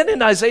 And then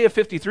in Isaiah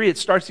 53, it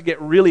starts to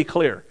get really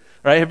clear.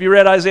 Right? Have you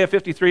read Isaiah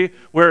 53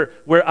 where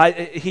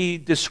he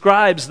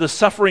describes the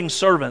suffering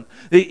servant?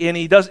 And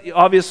he does,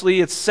 obviously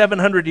it's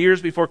 700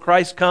 years before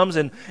Christ comes,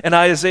 and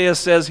Isaiah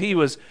says he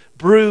was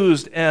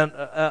bruised and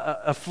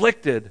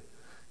afflicted.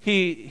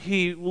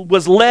 He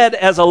was led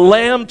as a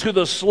lamb to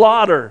the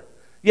slaughter,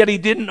 yet he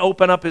didn't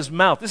open up his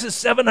mouth. This is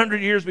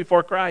 700 years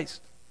before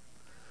Christ.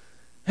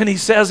 And he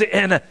says,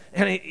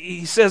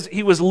 he says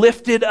he was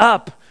lifted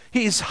up.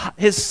 His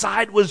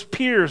side was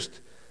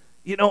pierced.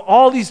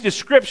 All these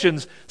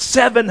descriptions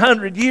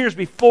 700 years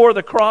before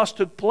the cross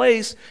took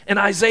place, and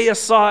Isaiah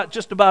saw it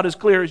just about as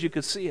clear as you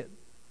could see it.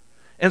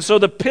 And so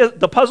the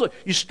puzzle,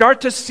 you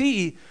start to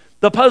see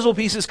the puzzle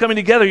pieces coming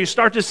together. You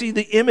start to see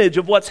the image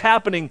of what's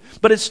happening,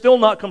 but it's still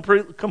not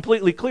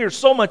completely clear.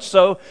 So much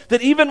so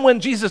that even when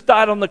Jesus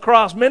died on the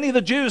cross, many of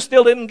the Jews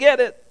still didn't get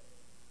it.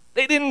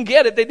 They didn't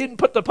get it. They didn't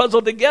put the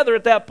puzzle together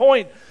at that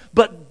point.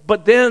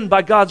 But then,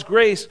 by God's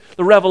grace,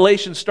 the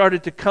revelation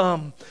started to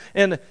come.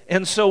 And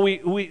so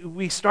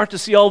we start to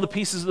see all the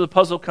pieces of the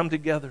puzzle come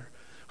together.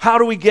 How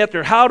do we get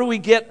there? How do we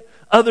get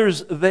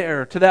others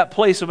there to that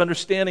place of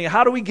understanding?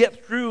 How do we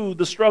get through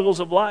the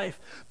struggles of life?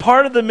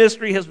 Part of the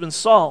mystery has been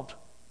solved,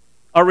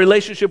 our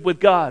relationship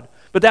with God.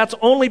 But that's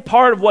only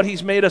part of what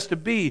He's made us to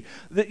be.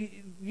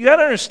 You got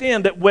to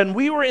understand that when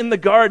we were in the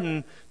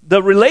garden,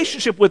 the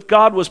relationship with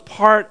God was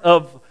part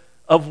of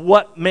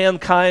what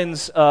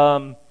mankind's,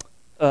 what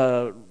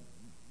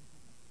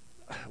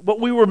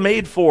we were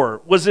made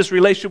for, was this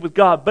relationship with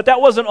God. But that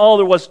wasn't all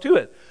there was to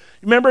it.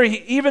 Remember,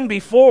 even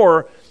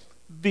before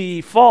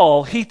the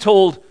fall, He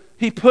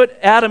put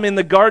Adam in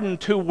the garden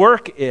to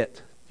work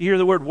it. You hear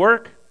the word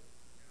work?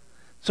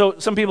 So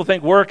some people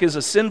think work is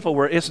a sinful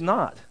word. It's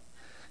not.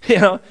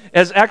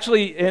 As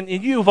actually, and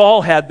you've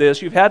all had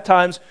this, you've had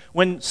times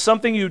when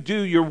something you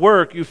do, your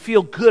work, you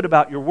feel good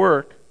about your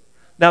work.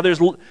 Now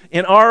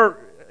in our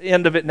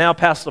end of it now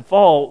past the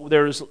fall,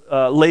 there's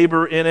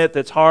labor in it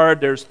that's hard.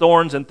 There's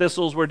thorns and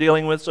thistles we're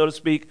dealing with, so to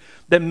speak,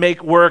 that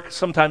make work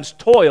sometimes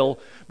toil.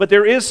 But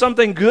there is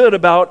something good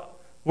about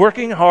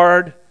working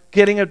hard,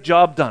 getting a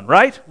job done,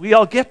 right? We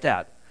all get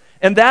that.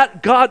 And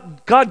that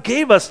God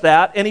gave us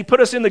that, and He put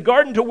us in the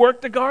garden to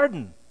work the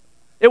garden.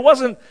 It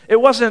wasn't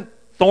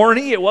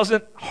thorny, it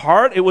wasn't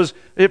hard.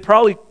 It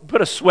probably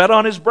put a sweat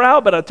on his brow,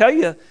 but I'll tell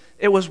you,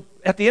 it was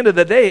at the end of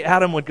the day,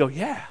 Adam would go,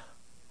 yeah,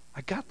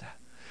 I got that.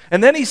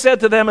 And then He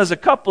said to them as a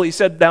couple, He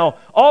said, now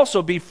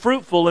also be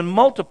fruitful and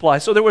multiply.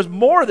 So there was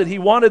more that He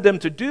wanted them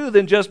to do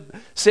than just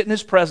sit in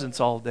His presence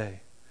all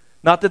day.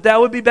 Not that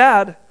would be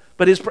bad,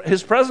 but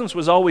His presence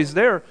was always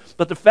there.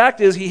 But the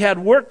fact is, He had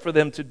work for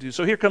them to do.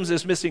 So here comes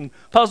this missing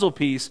puzzle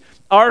piece.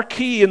 Our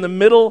key in the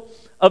middle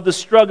of the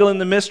struggle and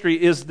the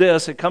mystery is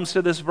this. It comes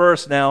to this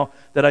verse now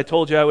that I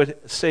told you I would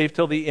save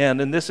till the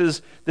end. And this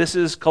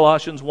is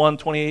Colossians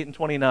 1:28 and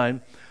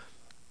 29.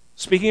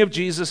 Speaking of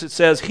Jesus, it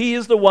says, He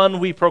is the one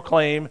we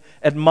proclaim,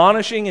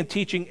 admonishing and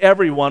teaching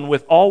everyone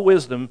with all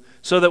wisdom,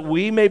 so that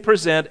we may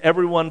present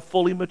everyone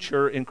fully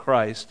mature in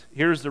Christ.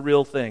 Here's the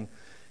real thing.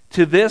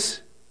 To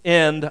this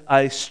end,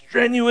 I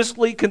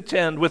strenuously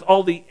contend with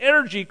all the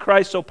energy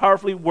Christ so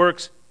powerfully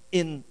works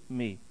in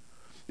me.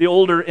 The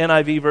older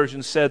NIV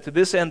version said, to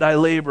this end I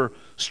labor,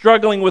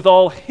 struggling with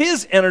all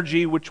His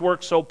energy which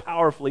works so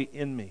powerfully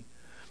in me.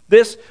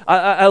 This,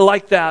 I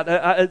like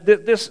that.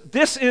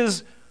 This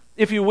is,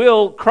 if you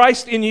will,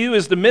 Christ in you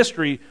is the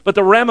mystery, but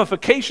the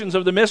ramifications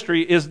of the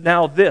mystery is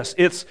now this.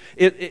 It's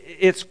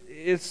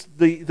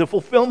the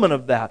fulfillment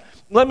of that.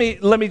 Let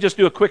me just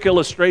do a quick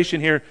illustration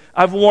here.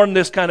 I've worn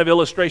this kind of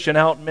illustration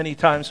out many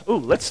times. Ooh,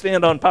 let's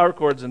stand on power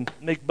cords and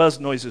make buzz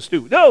noises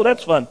too. No,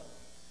 that's fun.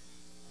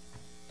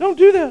 Don't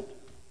do that.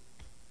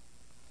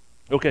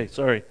 Okay,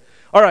 sorry.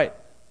 All right,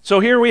 so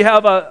here we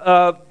have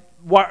a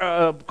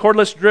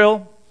cordless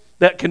drill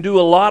that can do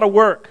a lot of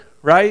work,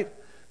 right?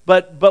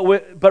 But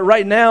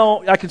right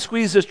now, I can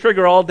squeeze this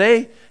trigger all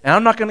day, and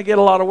I'm not going to get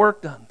a lot of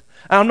work done.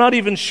 I'm not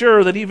even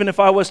sure that even if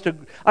I was to,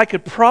 I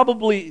could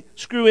probably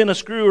screw in a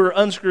screw or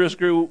unscrew a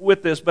screw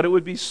with this, but it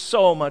would be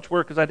so much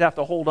work because I'd have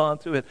to hold on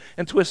to it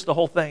and twist the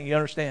whole thing, you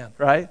understand,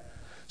 right?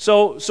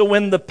 So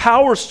when the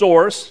power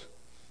source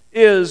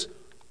is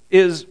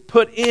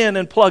put in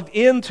and plugged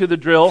into the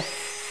drill,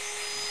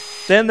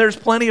 then there's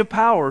plenty of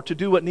power to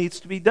do what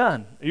needs to be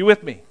done. Are you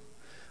with me?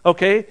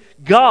 Okay?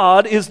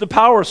 God is the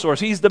power source.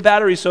 He's the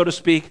battery, so to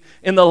speak,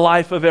 in the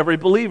life of every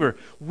believer.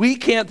 We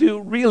can't do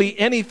really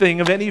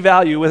anything of any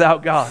value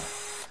without God.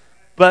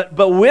 But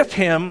with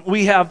Him,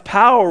 we have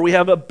power, we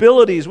have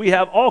abilities, we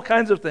have all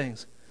kinds of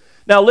things.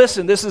 Now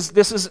listen, this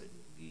is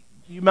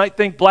you might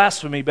think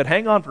blasphemy, but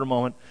hang on for a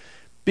moment,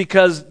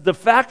 because the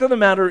fact of the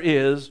matter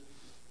is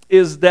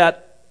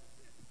that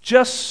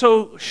just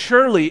so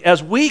surely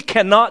as we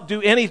cannot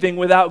do anything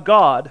without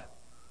God,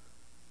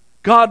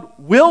 God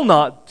will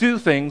not do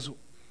things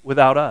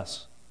without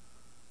us.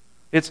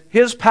 It's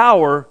His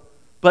power,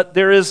 but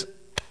there is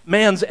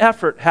man's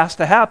effort has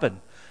to happen.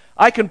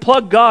 I can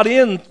plug God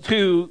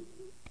into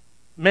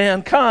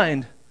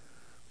mankind,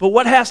 but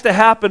what has to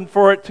happen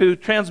for it to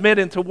transmit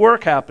into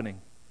work happening?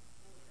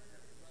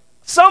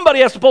 Somebody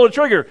has to pull the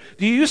trigger.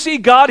 Do you see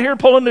God here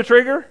pulling the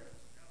trigger?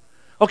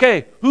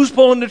 Okay, who's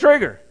pulling the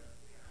trigger?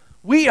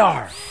 We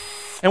are.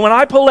 And when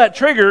I pull that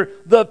trigger,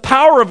 the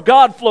power of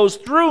God flows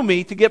through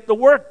me to get the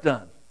work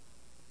done.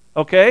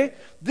 Okay?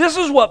 This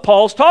is what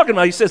Paul's talking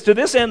about. He says, to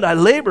this end I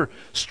labor,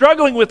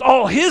 struggling with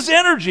all His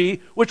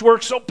energy, which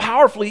works so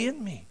powerfully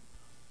in me.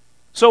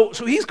 So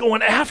he's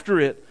going after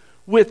it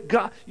with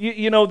God.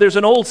 You know, there's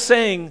an old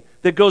saying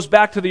that goes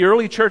back to the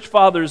early church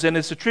fathers, and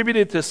it's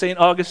attributed to St.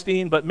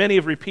 Augustine, but many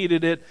have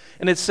repeated it,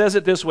 and it says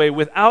it this way,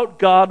 without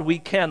God we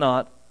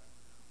cannot,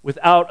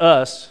 without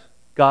us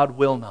God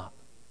will not.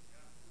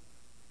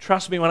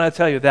 Trust me when I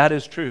tell you, that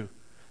is true.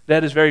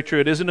 That is very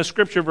true. It isn't a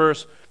scripture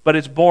verse, but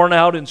it's borne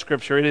out in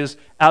Scripture. It is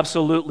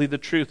absolutely the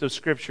truth of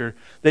Scripture.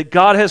 That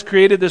God has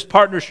created this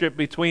partnership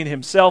between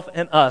Himself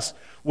and us,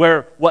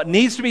 where what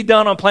needs to be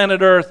done on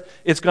planet Earth,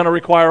 it's going to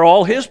require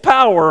all His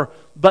power,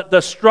 but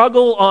the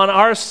struggle on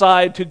our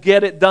side to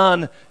get it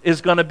done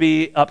is going to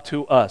be up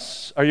to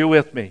us. Are you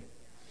with me?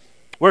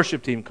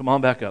 Worship team, come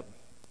on back up.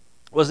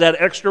 Was that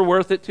extra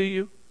worth it to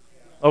you?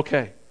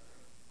 Okay.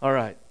 All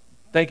right.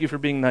 Thank you for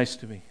being nice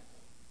to me.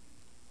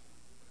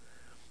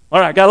 All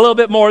right, got a little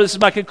bit more. This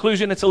is my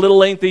conclusion. It's a little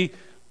lengthy,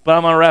 but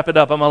I'm going to wrap it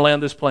up. I'm going to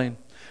land this plane.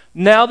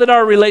 Now that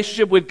our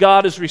relationship with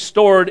God is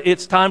restored,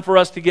 it's time for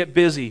us to get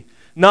busy.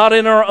 Not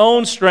in our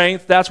own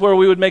strength. That's where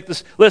we would make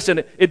this.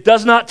 Listen, it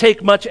does not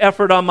take much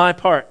effort on my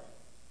part.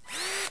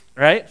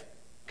 Right?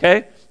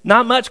 Okay?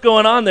 Not much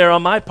going on there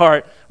on my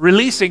part,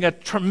 releasing a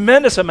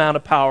tremendous amount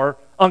of power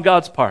on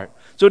God's part.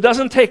 So it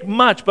doesn't take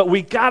much, but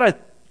we got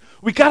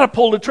to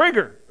pull the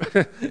trigger.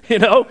 You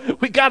know,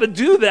 we got to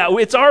do that.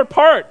 It's our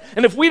part.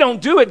 And if we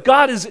don't do it,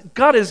 God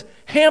is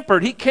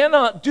hampered. He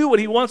cannot do what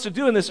He wants to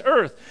do in this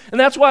earth. And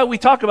that's why we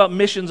talk about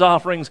missions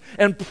offerings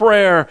and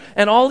prayer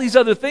and all these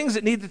other things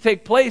that need to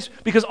take place,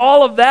 because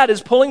all of that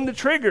is pulling the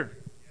trigger.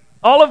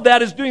 All of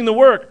that is doing the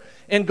work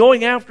and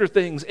going after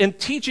things and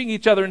teaching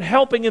each other and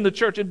helping in the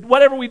church and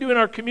whatever we do in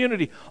our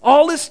community.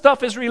 All this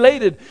stuff is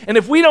related. And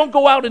if we don't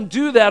go out and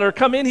do that or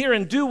come in here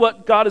and do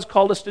what God has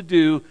called us to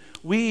do,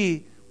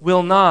 we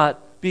will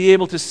not be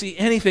able to see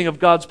anything of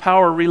God's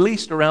power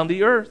released around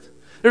the earth.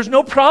 There's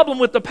no problem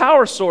with the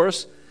power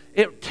source.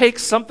 It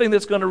takes something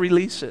that's going to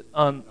release it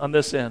on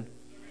this end.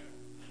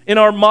 In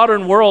our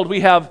modern world, we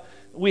have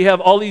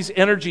all these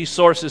energy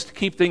sources to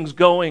keep things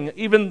going.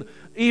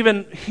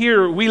 Even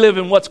here, we live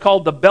in what's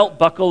called the belt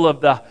buckle of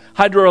the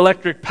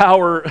hydroelectric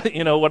power.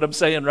 You know what I'm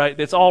saying, right?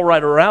 It's all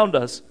right around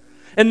us.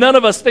 And none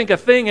of us think a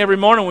thing every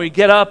morning when we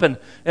get up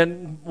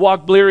and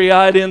walk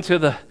bleary-eyed into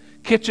the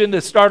kitchen to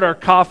start our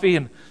coffee,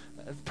 and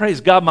praise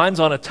God, mine's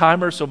on a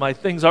timer, so my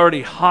thing's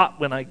already hot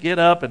when I get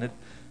up, and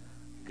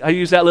I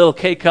use that little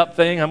K-cup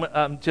thing.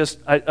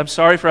 I'm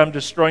sorry for I'm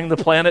destroying the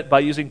planet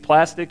by using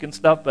plastic and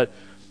stuff, but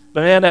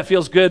man, that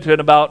feels good to in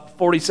about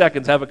 40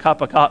 seconds have a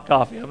cup of hot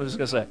coffee. I'm just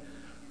going to say.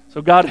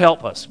 So God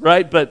help us,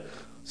 right? But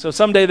so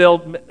someday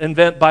they'll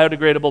invent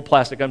biodegradable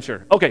plastic, I'm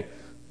sure. Okay,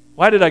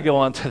 why did I go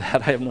on to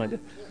that? I have no idea.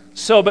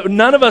 So, but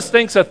none of us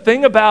thinks a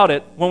thing about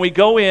it when we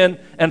go in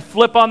and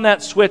flip on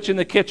that switch in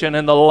the kitchen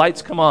and the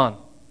lights come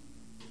on,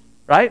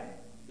 right?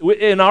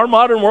 In our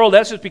modern world,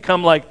 that's just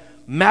become like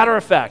matter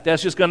of fact.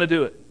 That's just going to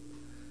do it.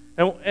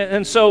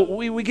 And so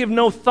we give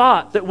no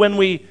thought that when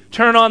we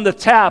turn on the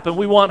tap and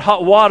we want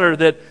hot water,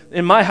 that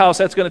in my house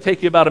that's going to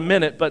take you about a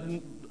minute, but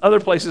in other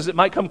places it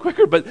might come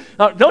quicker. But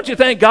don't you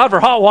thank God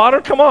for hot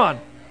water? Come on.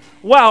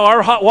 Wow,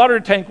 our hot water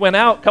tank went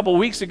out a couple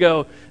weeks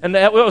ago, and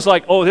it was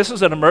like, oh, this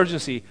is an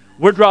emergency.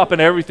 We're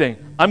dropping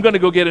everything. I'm going to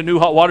go get a new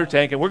hot water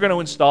tank, and we're going to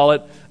install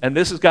it, and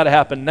this has got to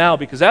happen now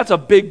because that's a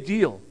big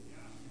deal.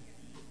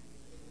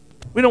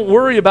 We don't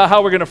worry about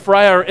how we're going to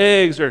fry our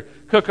eggs or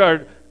cook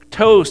our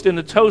toast in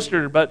the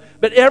toaster, but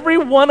every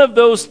one of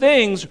those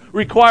things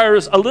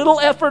requires a little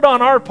effort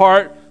on our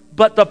part,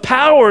 but the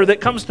power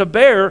that comes to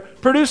bear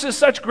produces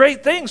such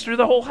great things through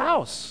the whole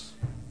house.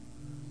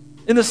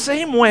 In the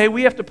same way,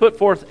 we have to put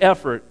forth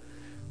effort,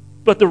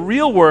 but the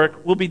real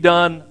work will be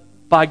done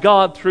by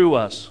God through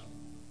us.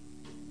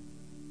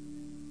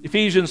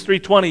 Ephesians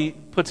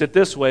 3:20 puts it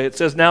this way. It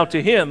says, now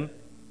to him,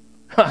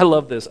 I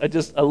love this.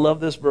 I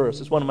love this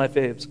verse. It's one of my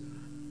faves.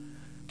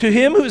 To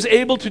him who is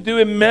able to do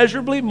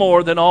immeasurably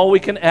more than all we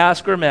can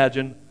ask or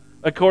imagine,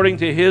 according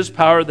to his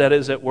power that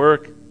is at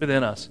work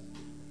within us.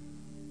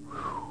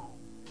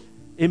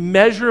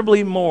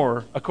 Immeasurably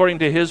more according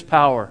to his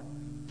power.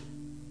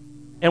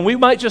 And we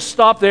might just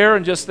stop there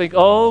and just think,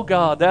 oh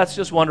God, that's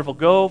just wonderful.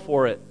 Go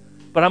for it.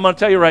 But I'm going to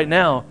tell you right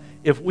now,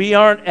 if we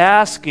aren't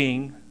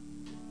asking,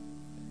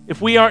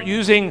 if we aren't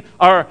using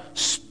our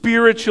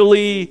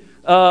spiritually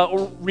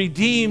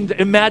redeemed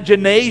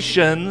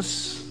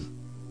imaginations,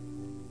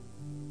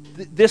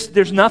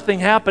 there's nothing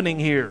happening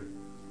here.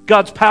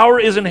 God's power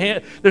isn't,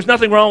 there's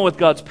nothing wrong with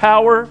God's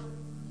power.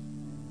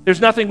 There's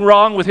nothing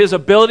wrong with his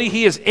ability.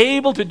 He is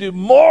able to do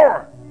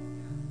more.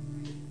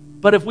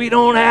 But if we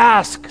don't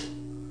ask,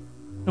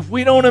 if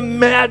we don't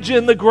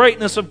imagine the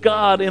greatness of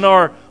God in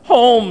our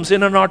homes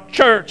and in our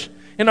church,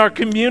 in our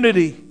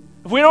community,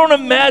 if we don't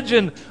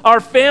imagine our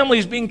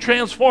families being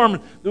transformed,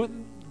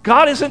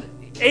 God isn't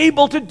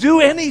able to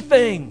do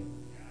anything.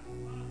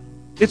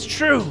 It's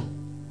true.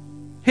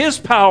 His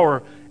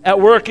power at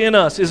work in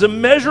us is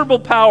immeasurable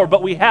power,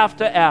 but we have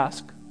to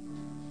ask.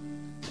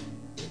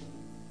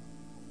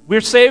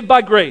 We're saved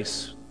by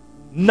grace.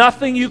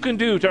 Nothing you can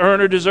do to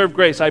earn or deserve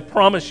grace, I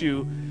promise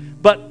you.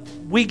 But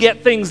we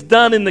get things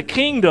done in the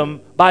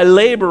kingdom by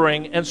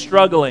laboring and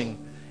struggling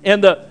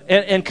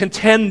and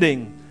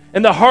contending.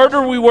 And the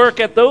harder we work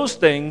at those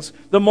things,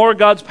 the more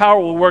God's power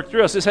will work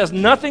through us. This has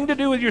nothing to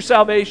do with your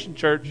salvation,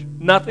 church.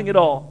 Nothing at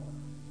all.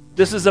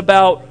 This is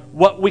about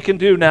what we can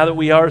do now that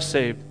we are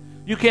saved.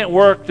 You can't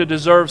work to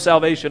deserve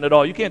salvation at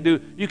all. You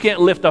can't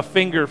lift a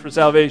finger for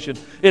salvation.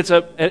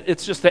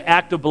 It's just the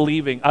act of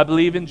believing. I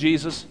believe in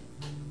Jesus.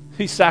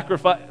 He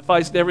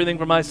sacrificed everything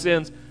for my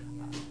sins.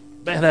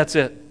 Man, that's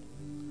it.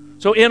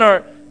 So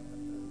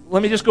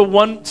let me just go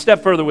one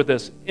step further with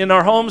this. In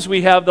our homes,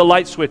 we have the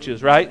light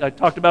switches, right? I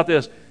talked about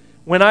this.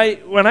 When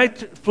I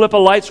flip a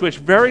light switch,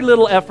 very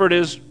little effort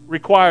is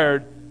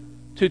required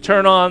to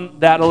turn on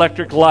that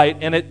electric light,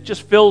 and it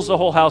just fills the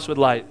whole house with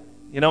light.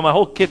 You know, my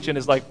whole kitchen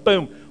is like,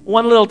 boom,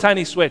 one little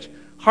tiny switch.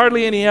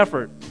 Hardly any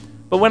effort.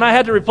 But when I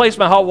had to replace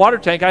my hot water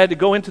tank, I had to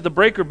go into the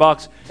breaker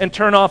box and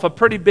turn off a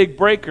pretty big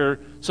breaker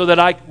so that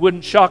I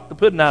wouldn't shock the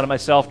pudding out of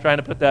myself trying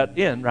to put that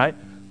in, right?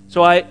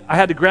 So I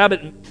had to grab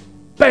it and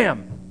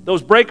bam!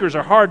 Those breakers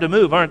are hard to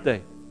move, aren't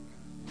they?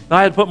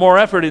 I had to put more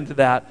effort into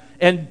that.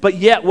 But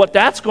yet what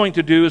that's going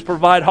to do is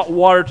provide hot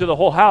water to the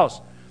whole house.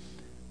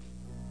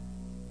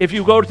 If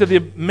you go to the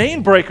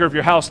main breaker of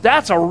your house,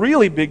 that's a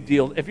really big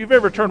deal. If you've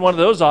ever turned one of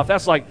those off,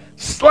 that's like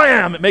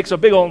slam! It makes a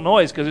big old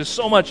noise because there's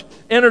so much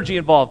energy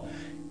involved.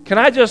 Can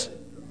I just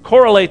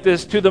correlate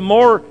this to the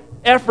more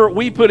effort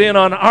we put in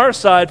on our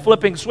side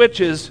flipping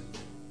switches,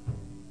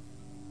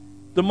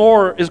 the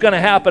more is going to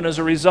happen as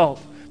a result.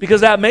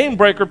 Because that main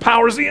breaker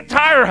powers the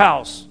entire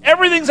house.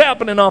 Everything's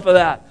happening off of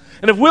that.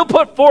 And if we'll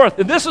put forth,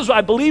 and this is,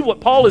 I believe,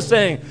 what Paul is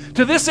saying,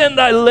 to this end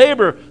I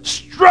labor,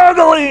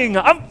 struggling.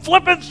 I'm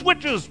flipping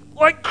switches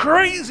like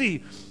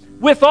crazy.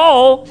 With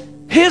all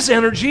his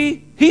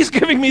energy, he's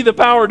giving me the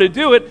power to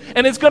do it,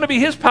 and it's going to be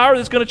his power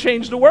that's going to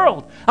change the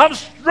world. I'm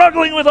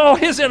struggling with all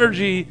his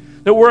energy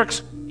that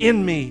works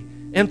in me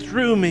and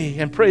through me,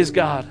 and praise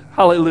God.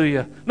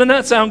 Hallelujah. Doesn't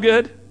that sound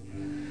good?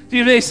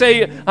 You may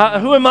say,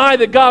 who am I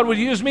that God would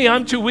use me?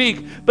 I'm too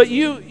weak. But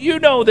you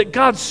know that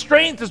God's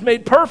strength is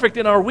made perfect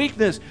in our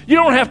weakness. You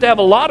don't have to have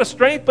a lot of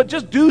strength, but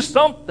just do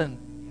something.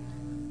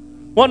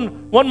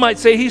 One might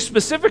say he's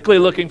specifically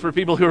looking for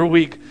people who are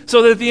weak,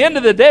 so that at the end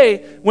of the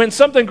day, when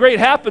something great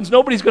happens,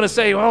 nobody's going to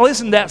say, well,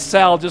 isn't that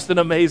Sal just an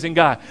amazing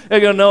guy? They're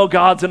going to know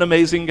God's an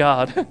amazing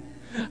God.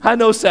 I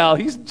know Sal.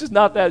 He's just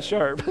not that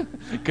sharp.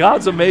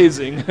 God's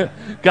amazing.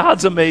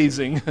 God's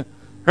amazing.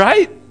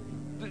 Right?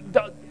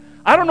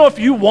 I don't know if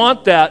you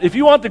want that. If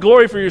you want the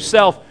glory for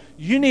yourself,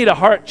 you need a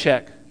heart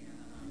check.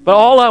 But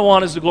all I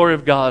want is the glory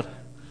of God.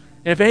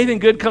 And if anything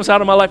good comes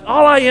out of my life,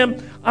 all I am,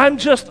 I'm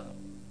just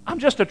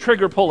a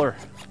trigger puller.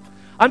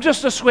 I'm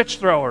just a switch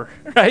thrower,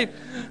 right?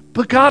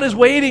 But God is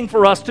waiting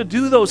for us to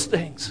do those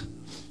things.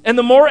 And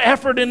the more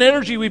effort and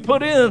energy we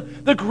put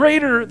in, the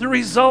greater the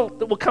result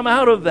that will come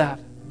out of that.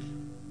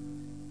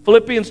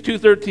 Philippians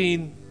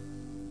 2:13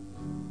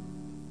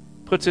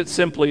 puts it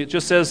simply. It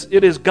just says,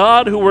 it is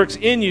God who works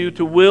in you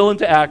to will and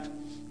to act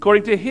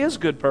according to His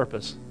good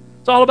purpose.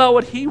 It's all about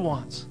what He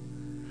wants.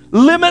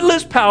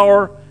 Limitless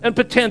power and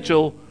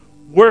potential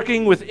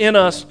working within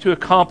us to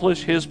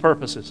accomplish His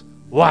purposes.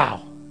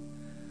 Wow.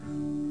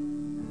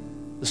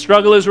 The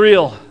struggle is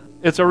real.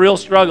 It's a real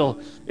struggle.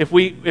 If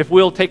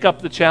we'll take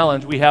up the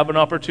challenge, we have an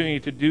opportunity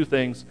to do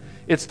things.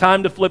 It's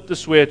time to flip the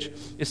switch.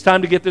 It's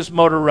time to get this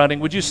motor running.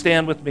 Would you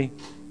stand with me?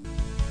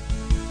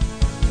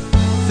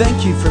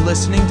 Thank you for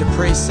listening to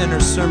Praise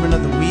Center's Sermon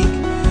of the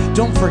Week.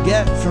 Don't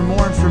forget, for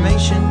more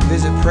information,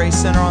 visit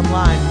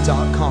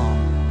PraiseCenterOnline.com.